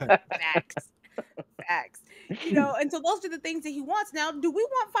 Facts. And And so those are the things that he wants. Now, do we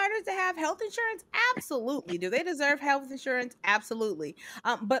want fighters to have health insurance? Absolutely. Do they deserve health insurance? Absolutely.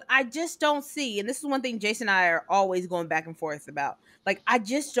 But I just don't see, and this is one thing Jason and I are always going back and forth about. Like, I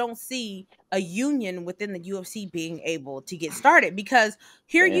just don't see a union within the UFC being able to get started, because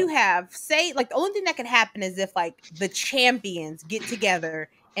here you have, say, like, the only thing that could happen is if like the champions get together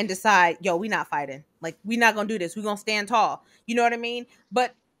and decide, yo, we not fighting. Like, we not gonna do this. We gonna stand tall. You know what I mean?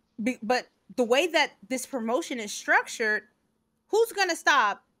 But the way that this promotion is structured, who's gonna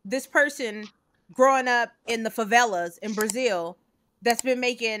stop this person growing up in the favelas in Brazil that's been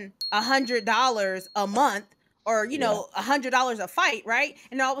making $100 a month, or you know, $100 a fight, right?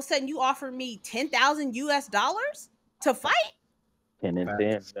 And all of a sudden you offer me $10,000 to fight? 10 and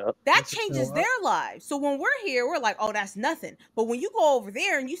 10. Yep. That changes their lives. So when we're here, we're like, oh, that's nothing. But when you go over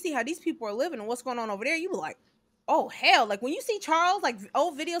there and you see how these people are living and what's going on over there, you be like, oh, hell. Like, when you see Charles, like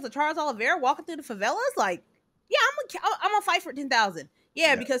old videos of Charles Oliveira walking through the favelas, like, yeah, I'm gonna fight for 10,000.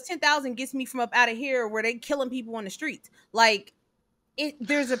 Yeah, because 10,000 gets me from up out of here where they killing people on the streets. Like,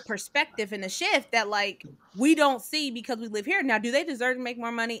 there's a perspective and a shift that, like, we don't see because we live here. Now, do they deserve to make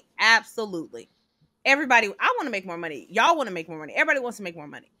more money? Absolutely. Everybody, I want to make more money. Y'all want to make more money. Everybody wants to make more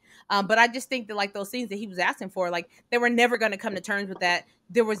money. But I just think that, like, those things that he was asking for, like, they were never going to come to terms with that.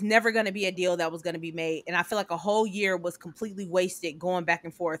 There was never going to be a deal that was going to be made. And I feel like a whole year was completely wasted going back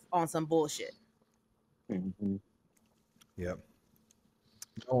and forth on some bullshit. Mm-hmm. Yep.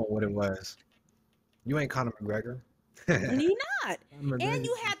 Knowing what it was. You ain't Conor McGregor. You're not. And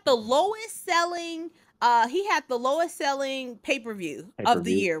you had the lowest selling, pay-per-view of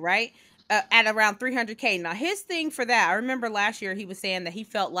the year, right? At around 300K. Now, his thing for that, I remember last year he was saying that he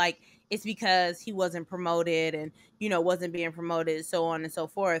felt like it's because he wasn't promoted and, you know, wasn't being promoted, so on and so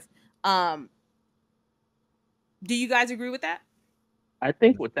forth. Do you guys agree with that? I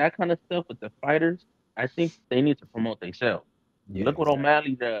think with that kind of stuff with the fighters, I think they need to promote themselves. Yeah, Look what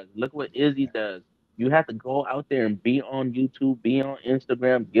O'Malley does. Look what Izzy does. You have to go out there and be on YouTube, be on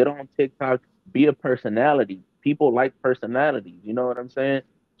Instagram, get on TikTok, be a personality. People like personalities. You know what I'm saying?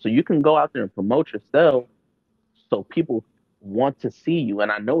 So you can go out there and promote yourself so people want to see you.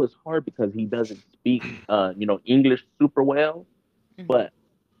 And I know it's hard because he doesn't speak, English super well, but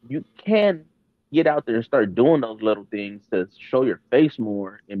you can get out there and start doing those little things to show your face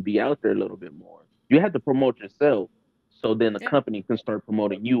more and be out there a little bit more. You have to promote yourself so then the company can start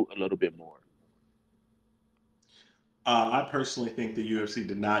promoting you a little bit more. I personally think the UFC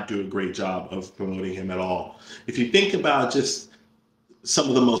did not do a great job of promoting him at all. If you think about just some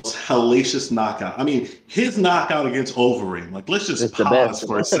of the most hellacious knockout, I mean, his knockout against Overeem, like, let's just pause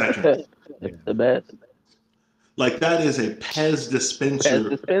for a second. It's the best. Like, that is a Pez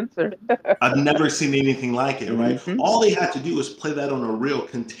dispenser. I've never seen anything like it, right? Mm-hmm. All they had to do was play that on a reel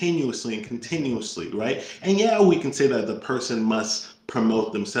continuously, right? And yeah, we can say that the person must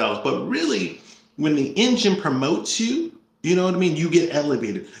promote themselves, but really, when the engine promotes you, you know what I mean? You get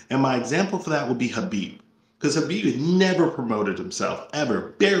elevated. And my example for that would be Khabib. Because Khabib never promoted himself, ever.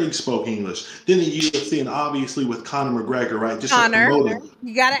 Barely spoke English. Then the UFC, and obviously with Conor McGregor, right? Just promoting.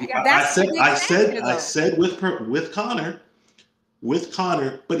 You got it. I said with Conor,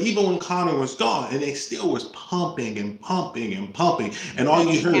 but even when Conor was gone, and they still was pumping and pumping and pumping, and all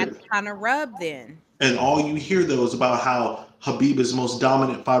you heard Conor rub then. And all you hear though is about how Khabib is the most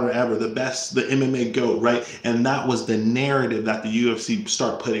dominant fighter ever, the best, the MMA GOAT, right? And that was the narrative that the UFC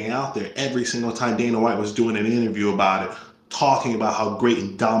started putting out there every single time Dana White was doing an interview about it, talking about how great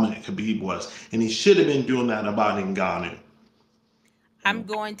and dominant Khabib was. And he should have been doing that about Ngannou. I'm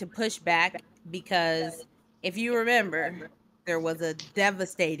going to push back because if you remember, there was a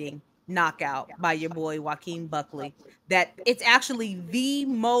devastating knockout by your boy Joaquin Buckley that it's actually the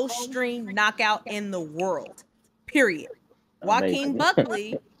most streamed knockout in the world, period. Joaquin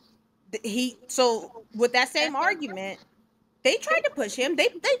Buckley, so with that same argument, they tried to push him. They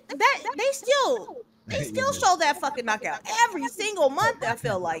still show that fucking knockout every single month. I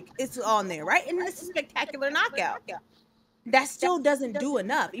feel like it's on there, right? And it's a spectacular knockout. That still doesn't do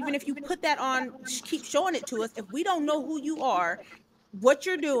enough. Even if you put that on, keep showing it to us. If we don't know who you are, what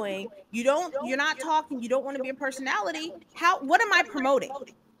you're doing, you're not talking, you don't want to be a personality, what am I promoting?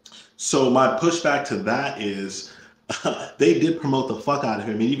 So my pushback to that is they did promote the fuck out of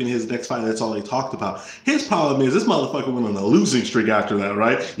him, and even his next fight, that's all they talked about. His problem is this motherfucker went on a losing streak after that,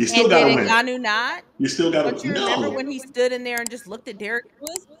 right? You still got to win. Ngannou not? You still got to win. Don't you remember when he stood in there and just looked at Derek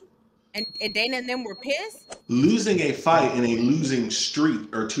Lewis? And Dana and them were pissed? Losing a fight and a losing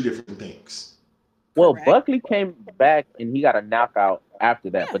streak are two different things. Well, Buckley came back and he got a knockout after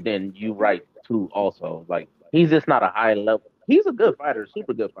that, but then you right too also. Like, he's just not a high level. He's a good fighter,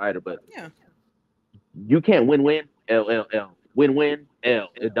 super good fighter, but You can't win-win, L. Win-win, L.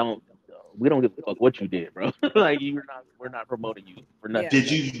 It don't. We don't give a fuck what you did, bro. Like you're not. We're not promoting you for Yeah. nothing.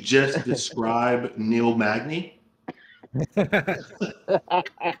 Did you just describe Neil Magny?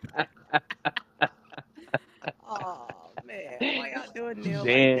 Oh man, why y'all doing Neil like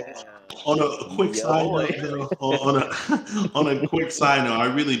Damn. that? On a quick Yo, side boy. note, though, on a on a quick side note, I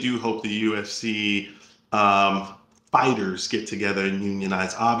really do hope the UFC fighters get together and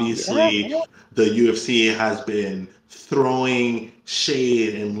unionize. Yeah. Obviously, the UFC has been throwing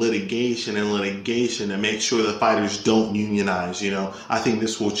shade and litigation to make sure the fighters don't unionize. You know, I think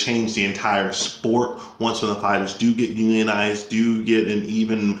this will change the entire sport once when the fighters do get unionized, do get an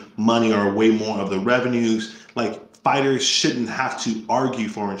even money or way more of the revenues. Like fighters shouldn't have to argue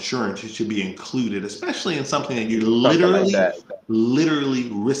for insurance. It should be included, especially in something that you're Something like that. literally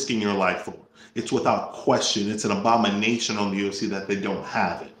risking your life for. It's without question. It's an abomination on the UFC that they don't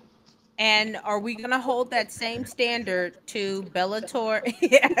have it. And are we gonna hold that same standard to Bellator,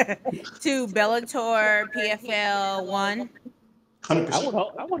 yeah, to Bellator PFL 1? 100%.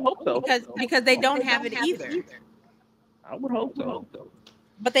 I would hope so. Because they don't have it either. I would hope so.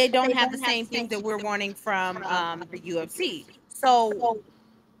 But they don't have the same things that we're wanting from the UFC. So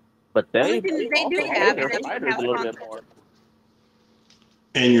But only they thing that they do also pay have is their they do fighters have a little bit sponsors. more.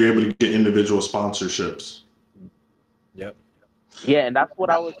 And you're able to get individual sponsorships. Yep. Yeah, and that's what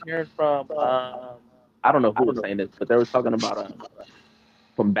I was hearing from. I don't know who was saying this, but they were talking about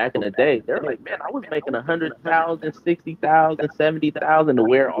from back in the day. They're like, man, I was making 100,000, 60,000, 70,000 to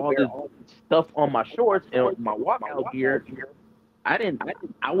wear all this stuff on my shorts and my walkout gear. I didn't.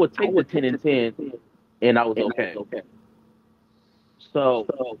 I would take the 10 and 10, and I was okay.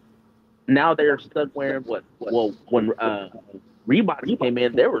 So now they're stuck wearing what? Well, when Reebok came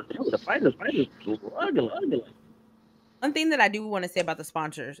in, the fighters were struggling. One thing that I do want to say about the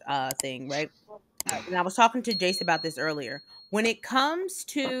sponsors thing, right? And I was talking to Jace about this earlier. When it comes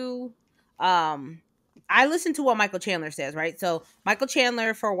to I listened to what Michael Chandler says, right? So Michael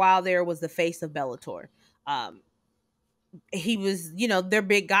Chandler for a while there was the face of Bellator. Um he was, their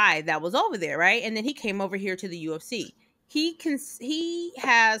big guy that was over there, right? And then he came over here to the UFC. He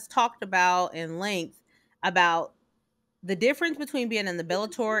has talked about in length about the difference between being in the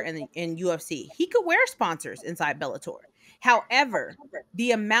Bellator and in UFC. He could wear sponsors inside Bellator. However,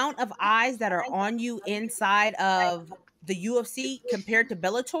 the amount of eyes that are on you inside of the UFC compared to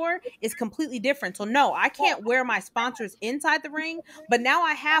Bellator is completely different. So no, I can't wear my sponsors inside the ring, but now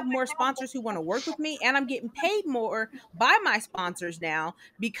I have more sponsors who want to work with me and I'm getting paid more by my sponsors now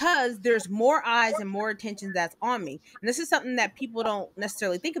because there's more eyes and more attention that's on me. And this is something that people don't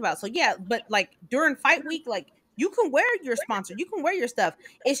necessarily think about. So yeah, but like during fight week, like you can wear your sponsor, you can wear your stuff.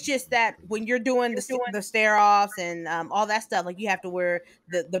 It's just that when you're doing the stare offs and all that stuff, like you have to wear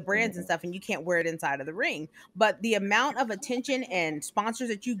the brands and stuff, and you can't wear it inside of the ring. But the amount of attention and sponsors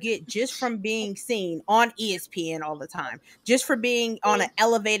that you get just from being seen on ESPN all the time, just for being on an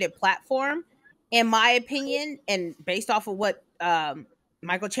elevated platform, in my opinion, and based off of what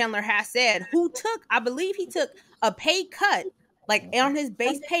Michael Chandler has said, I believe he took a pay cut, like on his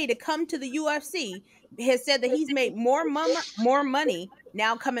base pay to come to the UFC, has said that he's made more money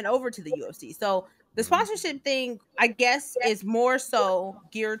now coming over to the UFC. So the sponsorship thing, I guess, is more so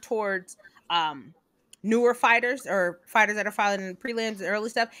geared towards newer fighters or fighters that are filing in prelims and early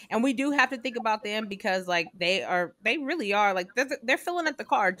stuff. And we do have to think about them because like they really are like they're filling up the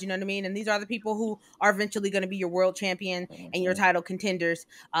cards, you know what I mean? And these are the people who are eventually going to be your world champion and your title contenders.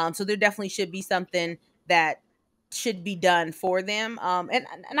 So there definitely should be something that should be done for them. And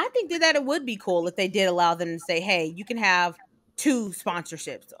I think that it would be cool if they did allow them to say, hey, you can have two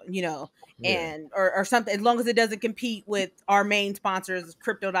sponsorships, Yeah. and or something, as long as it doesn't compete with our main sponsors,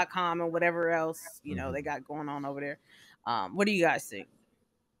 crypto.com and whatever else, they got going on over there. What do you guys think?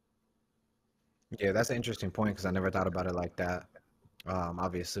 Yeah, that's an interesting point because I never thought about it like that.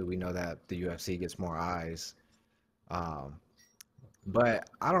 Obviously, we know that the UFC gets more eyes. Um, but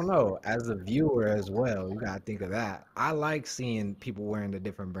I don't know, as a viewer as well, you gotta think of that. I like seeing people wearing the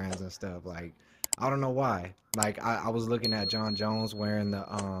different brands and stuff. Like, I don't know why. Like, I was looking at Jon Jones wearing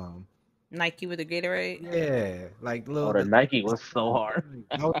the Nike with the Gatorade? yeah, like Oh, little the the Nike was so hard.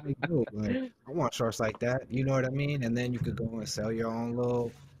 I was like, dude, like I want shorts like that. You know what I mean? And then you could go and sell your own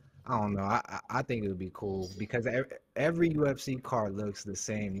little. I don't know. I think it would be cool because every UFC card looks the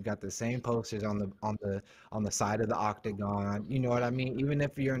same. You got the same posters on the side of the octagon. You know what I mean? Even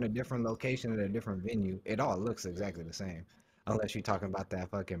if you're in a different location at a different venue, it all looks exactly the same, unless you're talking about that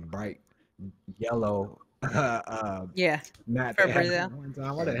fucking bright yellow Yeah, Matt, for they had Brazil. that one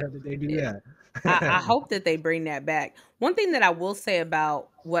time. Why the hell did they do Yeah. that? I hope that they bring that back. One thing that I will say about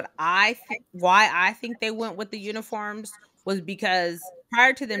why I think they went with the uniforms was because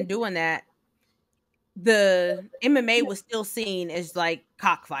prior to them doing that, the MMA was still seen as like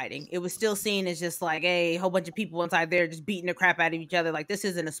cockfighting. It was still seen as just like a whole bunch of people inside there just beating the crap out of each other. Like this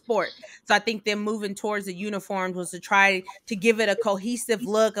isn't a sport. So I think them moving towards the uniforms was to try to give it a cohesive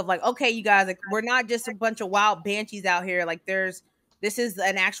look of like, okay, you guys, like we're not just a bunch of wild banshees out here. Like this is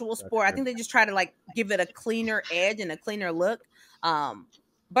an actual sport. I think they just try to like give it a cleaner edge and a cleaner look.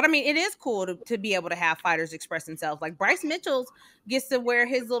 But I mean, it is cool to be able to have fighters express themselves. Like Bryce Mitchell's gets to wear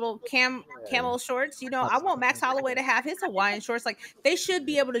his little camel shorts. You know, I want Max Holloway to have his Hawaiian shorts. Like they should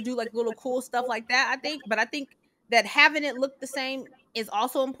be able to do like little cool stuff like that, I think. But I think that having it look the same is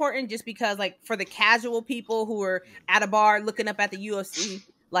also important just because like for the casual people who are at a bar looking up at the UFC,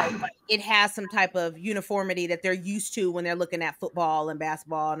 like it has some type of uniformity that they're used to when they're looking at football and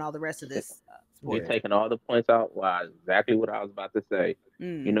basketball and all the rest of this You're sport. taking all the points out. Wow, exactly what I was about to say. You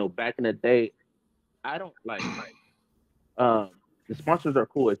Mm, know, back in the day, I don't um the sponsors are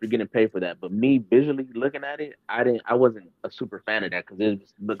cool if you're getting paid for that, but me visually looking at it, I wasn't a super fan of that because it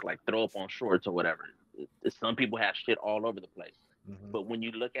just looked like throw up on shorts or whatever. Some people have shit all over the place. Mhm. But when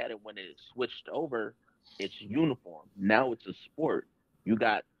you look at it when it switched over, it's uniform. Now it's a sport. You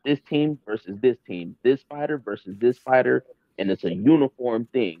got this team versus this fighter versus this fighter, and it's a uniform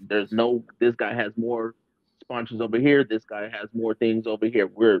thing. There's no this guy has more sponsors over here, this guy has more things over here.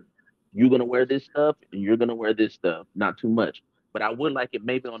 You're gonna wear this stuff and you're gonna wear this stuff. Not too much. But I would like it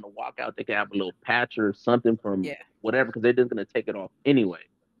maybe on the walkout they could have a little patch or something from yeah. whatever because they're just gonna take it off anyway.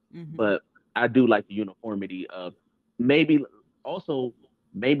 Hmm. But I do like the uniformity of maybe also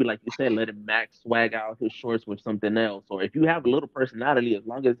maybe like you said, let him Max swag out his shorts with something else. Or if you have a little personality, as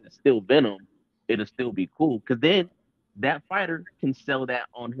long as it's still Venom, it'll still be cool. Because then that fighter can sell that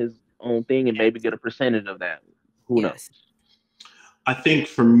on his own thing and maybe get a percentage of that. Who knows? Yes. I think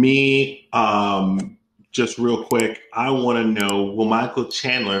for me, just real quick, I want to know will Michael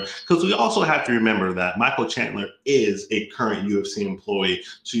Chandler, because we also have to remember that Michael Chandler is a current UFC employee,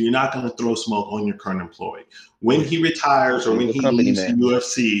 so you're not going to throw smoke on your current employee. When he retires or when He's a he company leaves the man.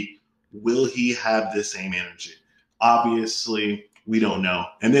 UFC, will he have the same energy? Obviously, we don't know.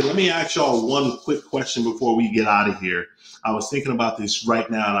 And then let me ask y'all one quick question before we get out of here. I was thinking about this right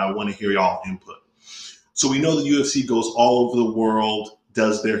now, and I want to hear y'all input. So we know the UFC goes all over the world,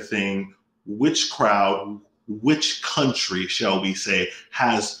 does their thing. Which crowd, which country, shall we say,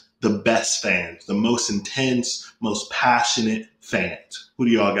 has the best fans, the most intense, most passionate fans? Who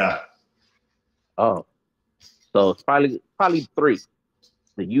do y'all got? Oh, so it's probably three.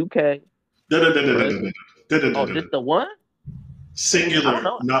 The UK, Brazil. Oh, just the one? Man, I don't Singular,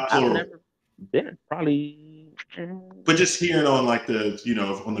 know. not I've plural. never been. Probably. But just hearing on like on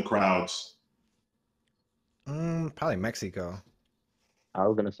the crowds. Probably Mexico. I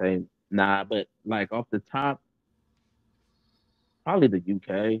was gonna say nah, but like off the top, probably the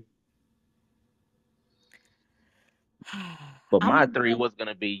UK. But I'm my gonna three go. was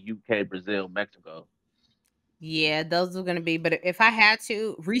gonna be UK, Brazil, Mexico. Yeah, those are gonna be. But if I had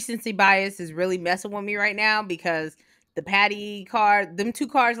to, recency bias is really messing with me right now because the Patty card, them two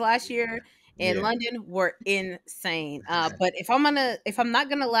cards last year in Yeah. London were insane. But if I'm not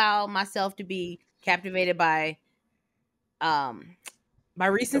gonna allow myself to be captivated um by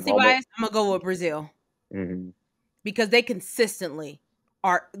The recency moment. bias, I'm gonna go with Brazil Hmm. because they consistently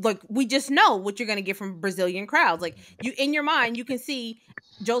are like we just know what you're gonna get from Brazilian crowds. Like you in your mind, you can see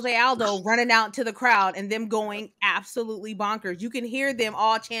Jose Aldo running out to the crowd and them going absolutely bonkers. You can hear them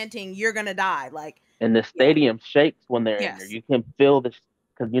all chanting, "You're gonna die!" Like, And the yeah, stadium shakes when they're in there. yes, You can feel this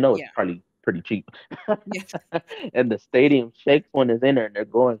because you know it's yeah, probably pretty cheap. yes, And the stadium shakes when it's in there and they're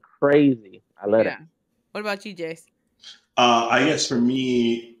going crazy. I love yeah. that. What about you, Jace? I guess for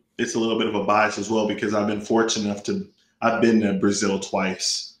me, it's a little bit of a bias as well because I've been fortunate enough to, I've been to Brazil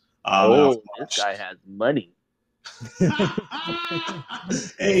twice. And I've Oh, this guy watched. has money.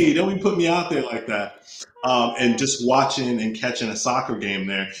 Hey, don't be put me out there like that. And just watching and catching a soccer game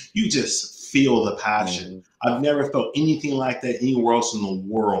there, you just feel the passion. Mhm. I've never felt anything like that anywhere else in the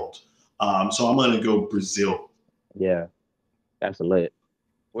world. So I'm going to go Brazil. Yeah, that's lit.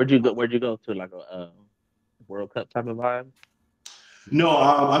 Where'd you go? Where'd you go to? Like a World Cup type of vibe? No,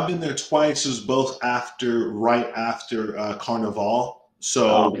 I've been there twice. It was both right after Carnival. So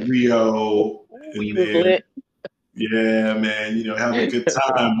Oh, Rio, and we was then lit. yeah, man, have a good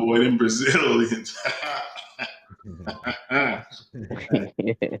time, boy, in Brazilians.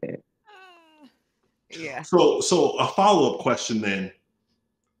 Yeah. So a follow up question then: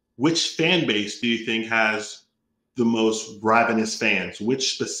 which fan base do you think has the most ravenous fans?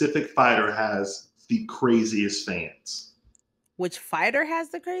 Which specific fighter has the craziest fans? Which fighter has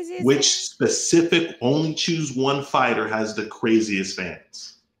the craziest? Which specific, only choose one fighter has the craziest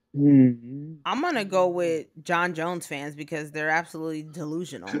fans? I'm gonna go with Jon Jones fans because they're absolutely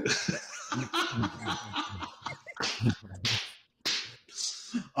delusional.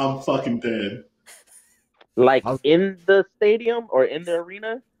 I'm fucking dead. Like in the stadium or in the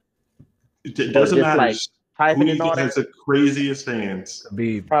arena? It doesn't matter. Like who do you think has the craziest fans?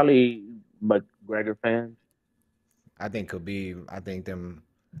 Khabib. Probably McGregor fans. I think Khabib. I think them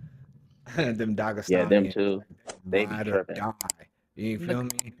Dagestan. Yeah, them too. They be tripping. Die. You feel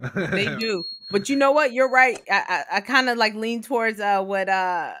me? They do. But you know what? You're right. I kind of like lean towards what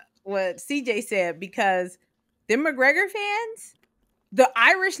CJ said, because them McGregor fans, the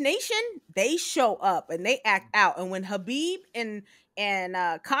Irish nation, they show up and they act out. And when Khabib and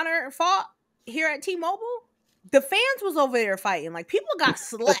Conor fought here at T-Mobile, the fans was over there fighting. Like, people got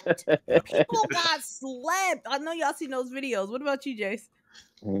slept. People got slept. I know y'all seen those videos. What about you, Jace?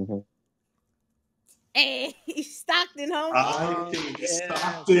 Mm-hmm. Hey, Stockton, home. I think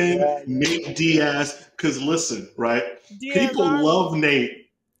Stockton, Nate Diaz. Because listen, right? People love Nate.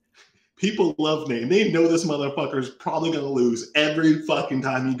 People love Nate. And they know this motherfucker is probably going to lose every fucking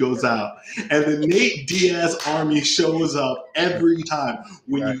time he goes out. And the Nate Diaz army shows up every time.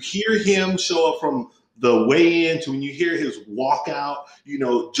 When you hear him show up from the weigh-in to when you hear his walkout, you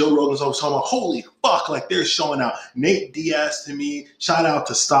know, Joe Rogan's always talking about, holy fuck, like they're showing out. Nate Diaz, to me, shout out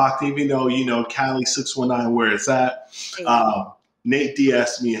to Stockton, even though, you know, Cali 619 where it's at. Nate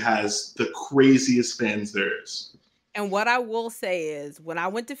Diaz, to me, has the craziest fans there is. And what I will say is, when I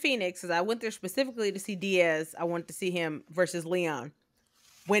went to Phoenix, because I went there specifically to see Diaz, I wanted to see him versus Leon.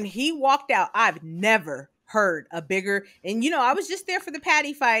 When he walked out, I've never heard a bigger, and, you know, I was just there for the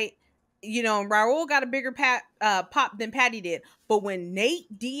Patty fight. You know, Raul got a bigger pop than Patty did. But when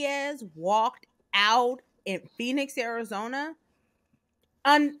Nate Diaz walked out in Phoenix, Arizona,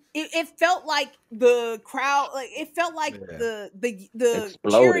 it felt like the crowd, like it felt like the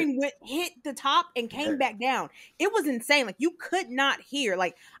cheering hit the top and came back down. It was insane. Like, you could not hear.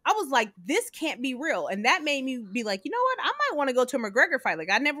 Like, I was like, this can't be real. And that made me be like, you know what? I might want to go to a McGregor fight. Like,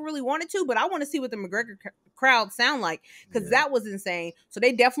 I never really wanted to, but I want to see what the McGregor crowd sound like, because that was insane. So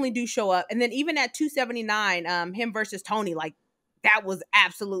they definitely do show up. And then even at 279, him versus Tony, like, that was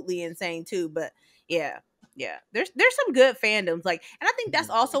absolutely insane too. But yeah, there's some good fandoms, like, and I think that's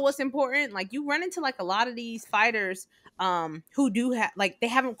also what's important. Like, you run into like a lot of these fighters who do have, like, they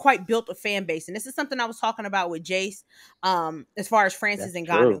haven't quite built a fan base, and this is something I was talking about with Jace as far as Francis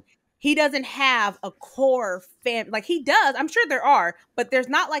Ngannou. He doesn't have a core fan, like he does. I'm sure there are, but there's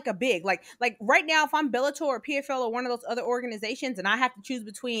not like a big, like right now, if I'm Bellator or PFL or one of those other organizations and I have to choose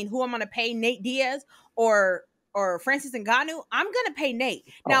between who I'm going to pay, Nate Diaz or Francis Ngannou, I'm going to pay Nate.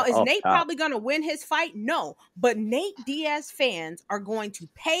 Now, is Nate probably going to win his fight? No. But Nate Diaz fans are going to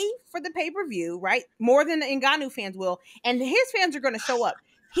pay for the pay-per-view, right? More than the Ngannou fans will. And his fans are going to show up.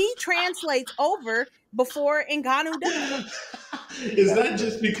 He translates over before Ngannou does. Is that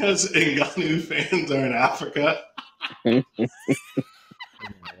just because Ngannou fans are in Africa?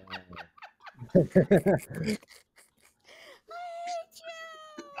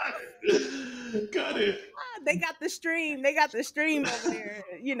 Got it. They got the stream. They got the stream over there.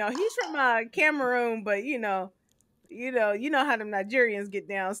 You know, he's from Cameroon, but you know how them Nigerians get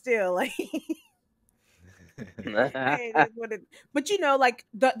down still. Like, but you know, like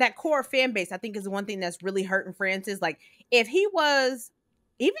that core fan base, I think, is the one thing that's really hurting Francis. Like, if he was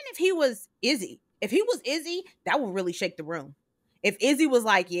Izzy, that would really shake the room. If Izzy was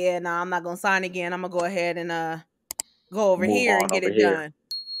like, yeah, nah, I'm not gonna sign again. I'm gonna go ahead and go over here and get it done.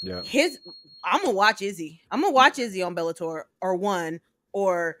 Yeah. I'm gonna watch Izzy. I'm gonna watch Izzy on Bellator or One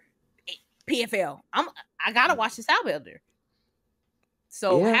or PFL. I gotta watch this outbuilder.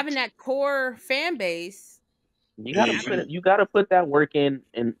 So having that core fan base, you gotta put that work in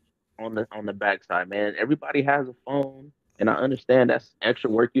on the backside, man. Everybody has a phone, and I understand that's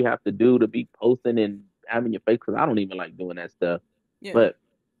extra work you have to do to be posting and having your face, because I don't even like doing that stuff. Yeah. But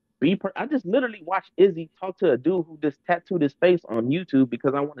I just literally watched Izzy talk to a dude who just tattooed his face on YouTube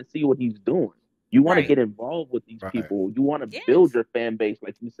because I want to see what he's doing. You want to get involved with these people. You want to build your fan base,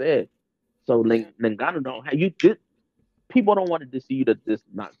 like you said. So Ngannou don't have people don't want to see you to just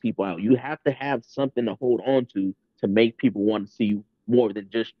knock people out. You have to have something to hold on to make people want to see you more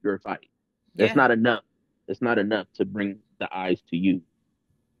than just your fight. That's not enough. It's not enough to bring the eyes to you.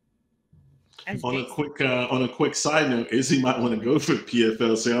 On a quick side note, Izzy might want to go for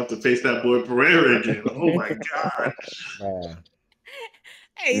PFL, so you have to face that boy Pereira again. Oh my god!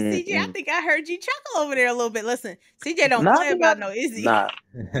 Hey, CJ, I think I heard you chuckle over there a little bit. Listen, CJ don't Nah, play about no Izzy. not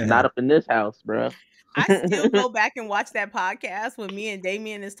up in this house, bro. I still go back and watch that podcast when me and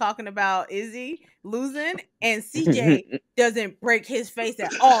Damien is talking about Izzy losing, and CJ doesn't break his face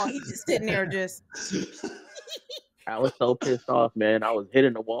at all. He's just sitting there, just. I was so pissed off, man. I was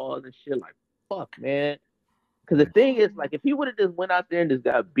hitting the walls and shit. Like, fuck, man. Because the thing is, like, if he would have just went out there and just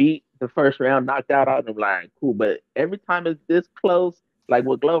got beat the first round, knocked out, I'd be like, cool. But every time it's this close, like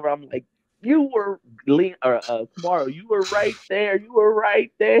with Glover, I'm like, you were tomorrow. You were right there. You were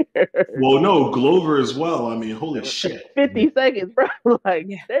right there. Well, no, Glover as well. I mean, holy shit. 50 seconds, bro. Like,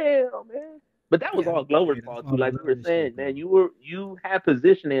 Yeah. damn, man. But that was all Glover's fault too. Like you were saying, man, you had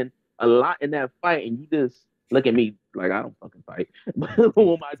positioning a lot in that fight, and you just look at me like I don't fucking fight.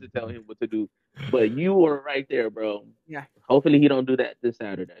 Who am I to tell him what to do? But you were right there, bro. Yeah. Hopefully he don't do that this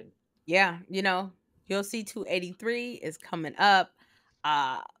Saturday. Yeah, UFC 283 is coming up.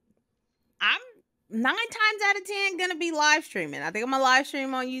 I'm 9 times out of 10 gonna be live streaming. I think I'm gonna live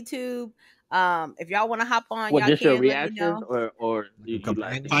stream on YouTube. If y'all want to hop on, What, y'all just can your let me reactions know. or you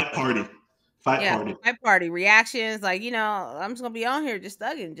like Fight party. Fight party reactions. Like, I'm just gonna be on here just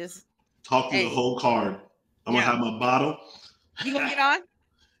thugging, just talk to the whole card. I'm gonna have my bottle. You gonna get on?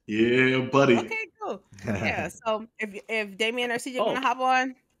 Yeah, buddy. Okay, cool. Yeah. So if Damien or CJ want to hop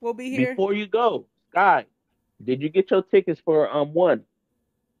on, we'll be here. Before you go, Sky, did you get your tickets for one?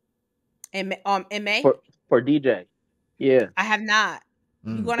 In May? For DJ. Yeah. I have not.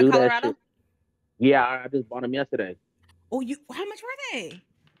 You going to Colorado? Yeah, I just bought them yesterday. Oh, how much were they?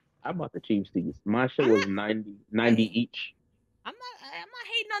 I bought the cheap seats. My shit was 90 each. I'm not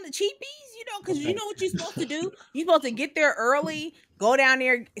hating on the cheapies, because you know what you're supposed to do. You're supposed to get there early, go down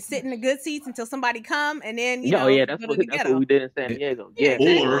there, sit in the good seats until somebody come, and then that's what we did in San Diego. Yeah.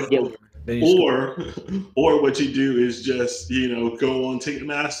 Or what you do is just go on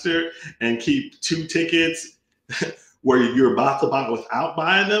Ticketmaster and keep 2 tickets where you're about to buy without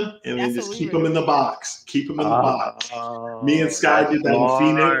buying them, and then just keep them in the box. Keep them in the box. Me and Sky did that in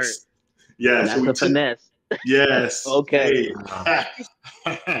Phoenix. Yeah, that's a finesse. Yes. Okay.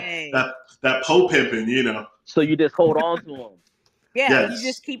 Hey. That pole pimping, So you just hold on to them. Yeah, you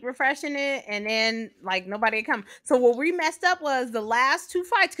just keep refreshing it, and then nobody would come. So what we messed up was the last 2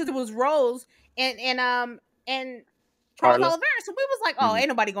 fights because it was Rose and Charles Oliveira. So we was like, oh, ain't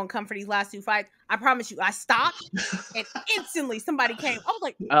nobody gonna come for these last 2 fights. I promise you. I stopped, and instantly somebody came. I was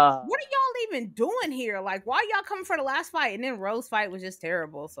like, what are y'all even doing here? Like, why y'all coming for the last fight? And then Rose fight was just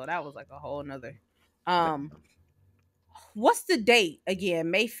terrible. So that was like a whole nother. What's the date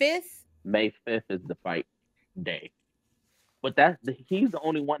again? May 5th? May 5th is the fight day. But he's the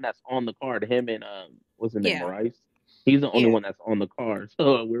only one that's on the card. Him and what's his name, Maurice? He's the only one that's on the card.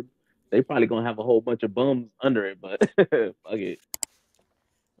 So they probably gonna have a whole bunch of bums under it, but fuck it.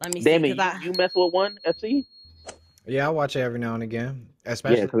 Let me see. Damn it, you mess with ONE FC? Yeah, I watch it every now and again,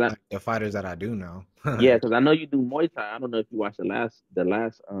 especially the fighters that I do know. Yeah, because I know you do Muay Thai. I don't know if you watched the last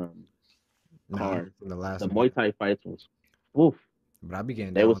card. The Muay Thai fights was oof. But I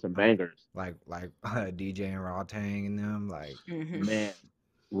began. There was some bangers, like DJ and Raw Tang and them. Like man,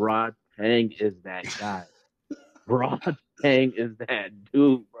 Raw Tang is that guy. Raw Tang is that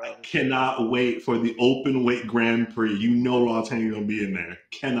dude, bro. I cannot wait for the open weight Grand Prix. Raw Tang gonna be in there.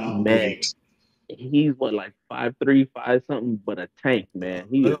 Cannot wait. He's 5'3", 5 something, but a tank, man.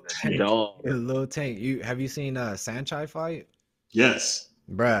 He is a dog. A little tank. Have you seen Saenchai fight? Yes,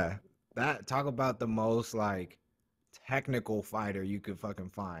 bruh. That talk about the most technical fighter you could fucking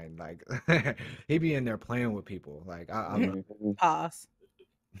find. Like he be in there playing with people. Like I pause.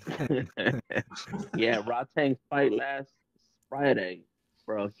 Yeah, Raw Tang's fight last Friday,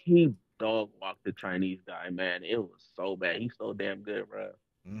 bro. He dog walked the Chinese guy, man. It was so bad. He's so damn good, bro.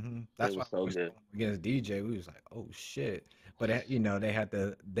 That's why so good against DJ. We was like, oh shit. But they had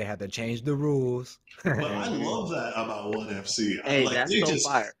to change the rules. But I love that about ONE FC. Hey, that's so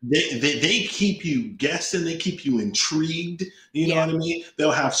fire. They keep you guessing. They keep you intrigued. You know what I mean?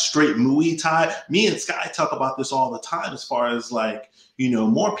 They'll have straight Muay Thai. Me and Sky talk about this all the time. As far as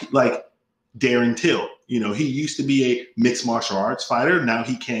more people like Darren Till. He used to be a mixed martial arts fighter. Now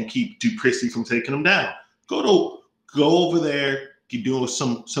he can't keep Duplessis from taking him down. Go over there. You're doing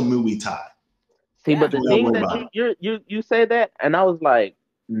some Muay Thai. See, but the thing that you say that, and I was like,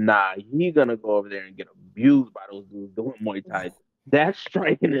 nah, he's gonna go over there and get abused by those dudes doing Muay Thai. That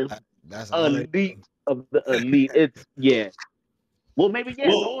striking is elite of the elite. It's Well, maybe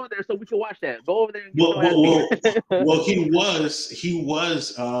go over there so we can watch that. Go over there. And well, he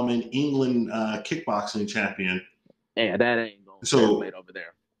was an England kickboxing champion. Yeah, that ain't going to translate over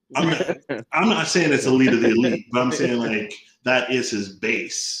there. I'm not saying it's elite of the elite, but I'm saying that is his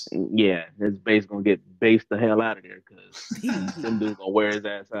base. Yeah, his base gonna get based the hell out of there because them dudes gonna wear his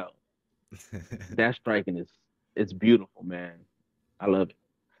ass out. That striking is it's beautiful, man. I love it.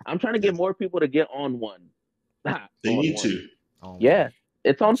 I'm trying to get more people to get on one. They On need one. to. Yeah,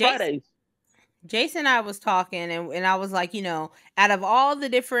 it's on Jason- Fridays. Jason and I was talking, and I was like, out of all the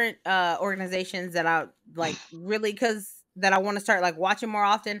different organizations that I like, really, that I want to start like watching more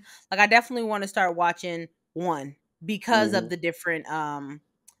often, like I definitely want to start watching one because of the different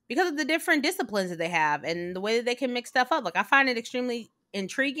disciplines that they have and the way that they can mix stuff up. Like I find it extremely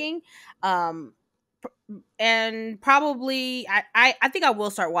intriguing. And probably I think I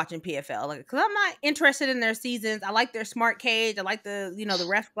will start watching PFL, like, because I'm not interested in their seasons. I like their smart cage. I like the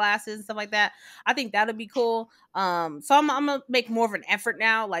ref glasses and stuff like that. I think that'll be cool. So I'm gonna make more of an effort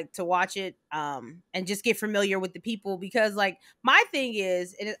now, like, to watch it, and just get familiar with the people, because like my thing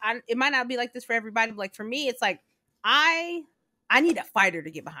is, and it might not be like this for everybody, but like for me, it's like I need a fighter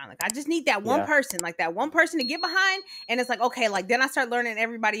to get behind. Like I just need that one person, like that one person to get behind. And it's like, okay, like then I start learning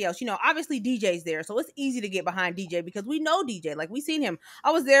everybody else. Obviously DJ's there, so it's easy to get behind DJ because we know DJ. Like we seen him.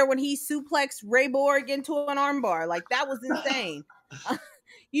 I was there when he suplexed Ray Borg into an armbar. Like that was insane.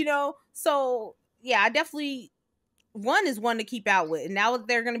 So yeah, I definitely one to keep out with. And now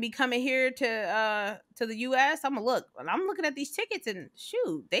they're gonna be coming here to the US. I'm looking at these tickets and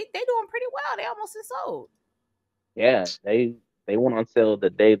shoot, they doing pretty well. They almost sold. Yeah, they went on sale the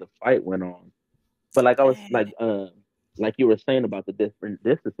day the fight went on. But like I was like you were saying about the different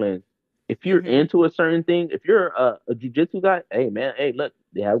disciplines, if you're into a certain thing, if you're a jiu-jitsu guy, hey man, hey look,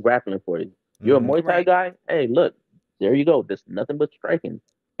 they have grappling for you. You're a Muay Thai guy, hey look, there you go. There's nothing but striking.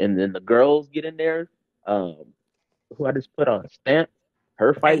 And then the girls get in there. Who I just put on a stamp.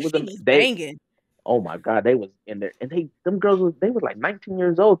 Her fight with them. Banging. Oh my God, they was in there, and them girls was like 19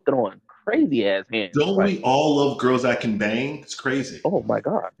 years old throwing crazy ass hands. Don't like, we all love girls that can bang? It's crazy. Oh my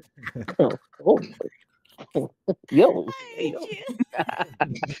God. Yo.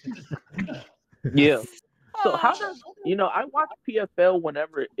 Yeah. So how does I watch PFL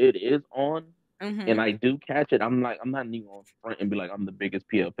whenever it is on, and I do catch it. I'm not even on front and be like I'm the biggest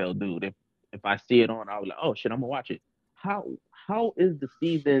PFL dude. If I see it on, I'll be like, oh shit, I'm gonna watch it. How is the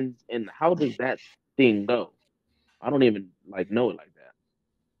seasons and how does that thing go? I don't even know it like that.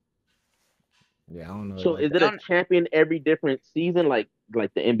 Yeah, I don't know. So is it a champion every different season, like the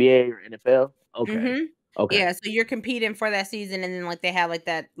NBA or NFL? Okay. Okay. Yeah, so you're competing for that season, and then like they have like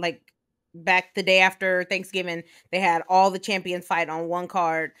that, like back the day after Thanksgiving, they had all the champions fight on one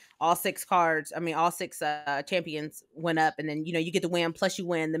card. All six champions went up, and then you get to win, plus you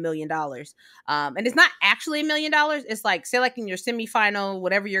win the $1 million. And it's not actually $1 million. It's like, say like in your semifinal,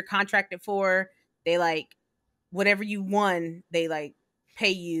 whatever you're contracted for, they like whatever you won, they like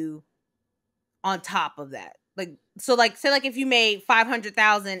pay you on top of that. Like, so like, say like if you made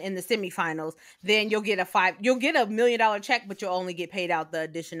 $500,000 in the semifinals, then you'll get a $1 million check, but you'll only get paid out the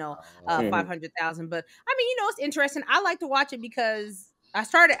additional $500,000. But I mean, it's interesting. I like to watch it because I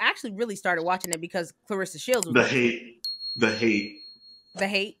really started watching it because Clarissa Shields was the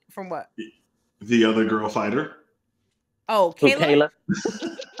hate from what? The other girl fighter. Oh, Kayla.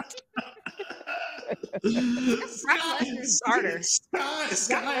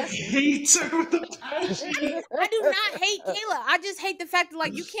 Sky hates her with a passion. I do not hate Kayla. I just hate the fact that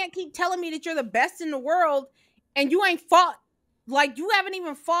like you can't keep telling me that you're the best in the world and you ain't fought. Like you haven't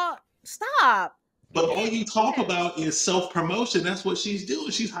even fought. Stop. But all you talk about is self-promotion. That's what she's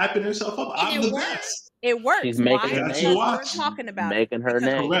doing. She's hyping herself up. I'm the best. It works. She's making her name. We're talking about making her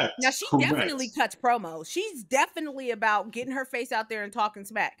name. Correct. Now she definitely cuts promos. She's definitely about getting her face out there and talking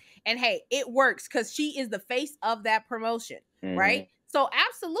smack. And hey, it works because she is the face of that promotion, right? So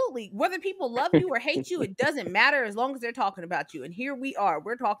absolutely, whether people love you or hate you, it doesn't matter as long as they're talking about you. And here we are.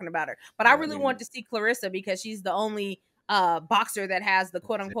 We're talking about her. But I really want to see Clarissa because she's the only boxer that has the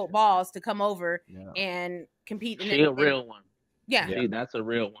quote unquote balls to come over and compete. She's a real one. Yeah. See, that's a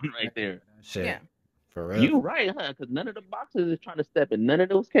real one right there. Shit. Yeah. For real. You right, huh? Because none of the boxers is trying to step in none of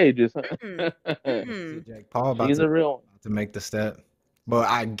those cages, huh? Jake Paul about He's a real to make the step. But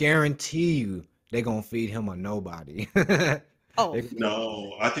I guarantee you they're gonna feed him a nobody.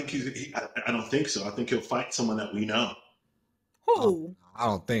 No, I think I don't think so. I think he'll fight someone that we know. Who? I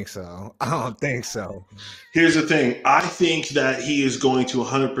don't think so. I don't think so. Here's the thing. I think that he is going to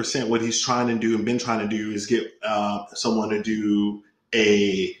 100% what he's trying to do and been trying to do is get someone to do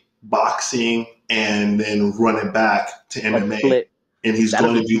a boxing and then run it back to MMA. And he's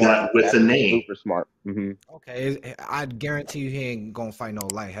going to do that with a name. Super smart. Okay, I guarantee you he ain't gonna fight no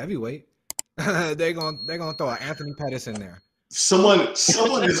light heavyweight. They're gonna throw an Anthony Pettis in there. someone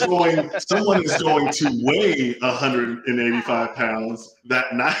is going to weigh 185 pounds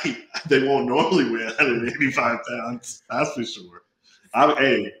that night. They won't normally weigh 185 pounds. That's for sure.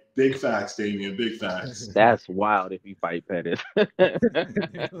 Hey, big facts, Damian. Big facts. That's wild if you fight Pettis. That's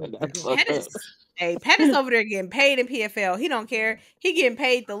fucked up. Pettis over there getting paid in PFL. He don't care. He getting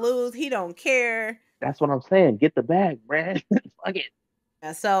paid to lose. He don't care. That's what I'm saying. Get the bag, Brad. Fuck it.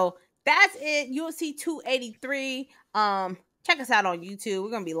 So that's it. UFC 283. Check us out on YouTube.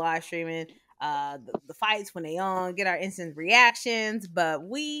 We're gonna be live streaming the fights when they on. Get our instant reactions. But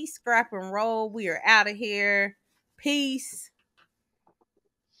we scrap and roll. We are out of here. Peace.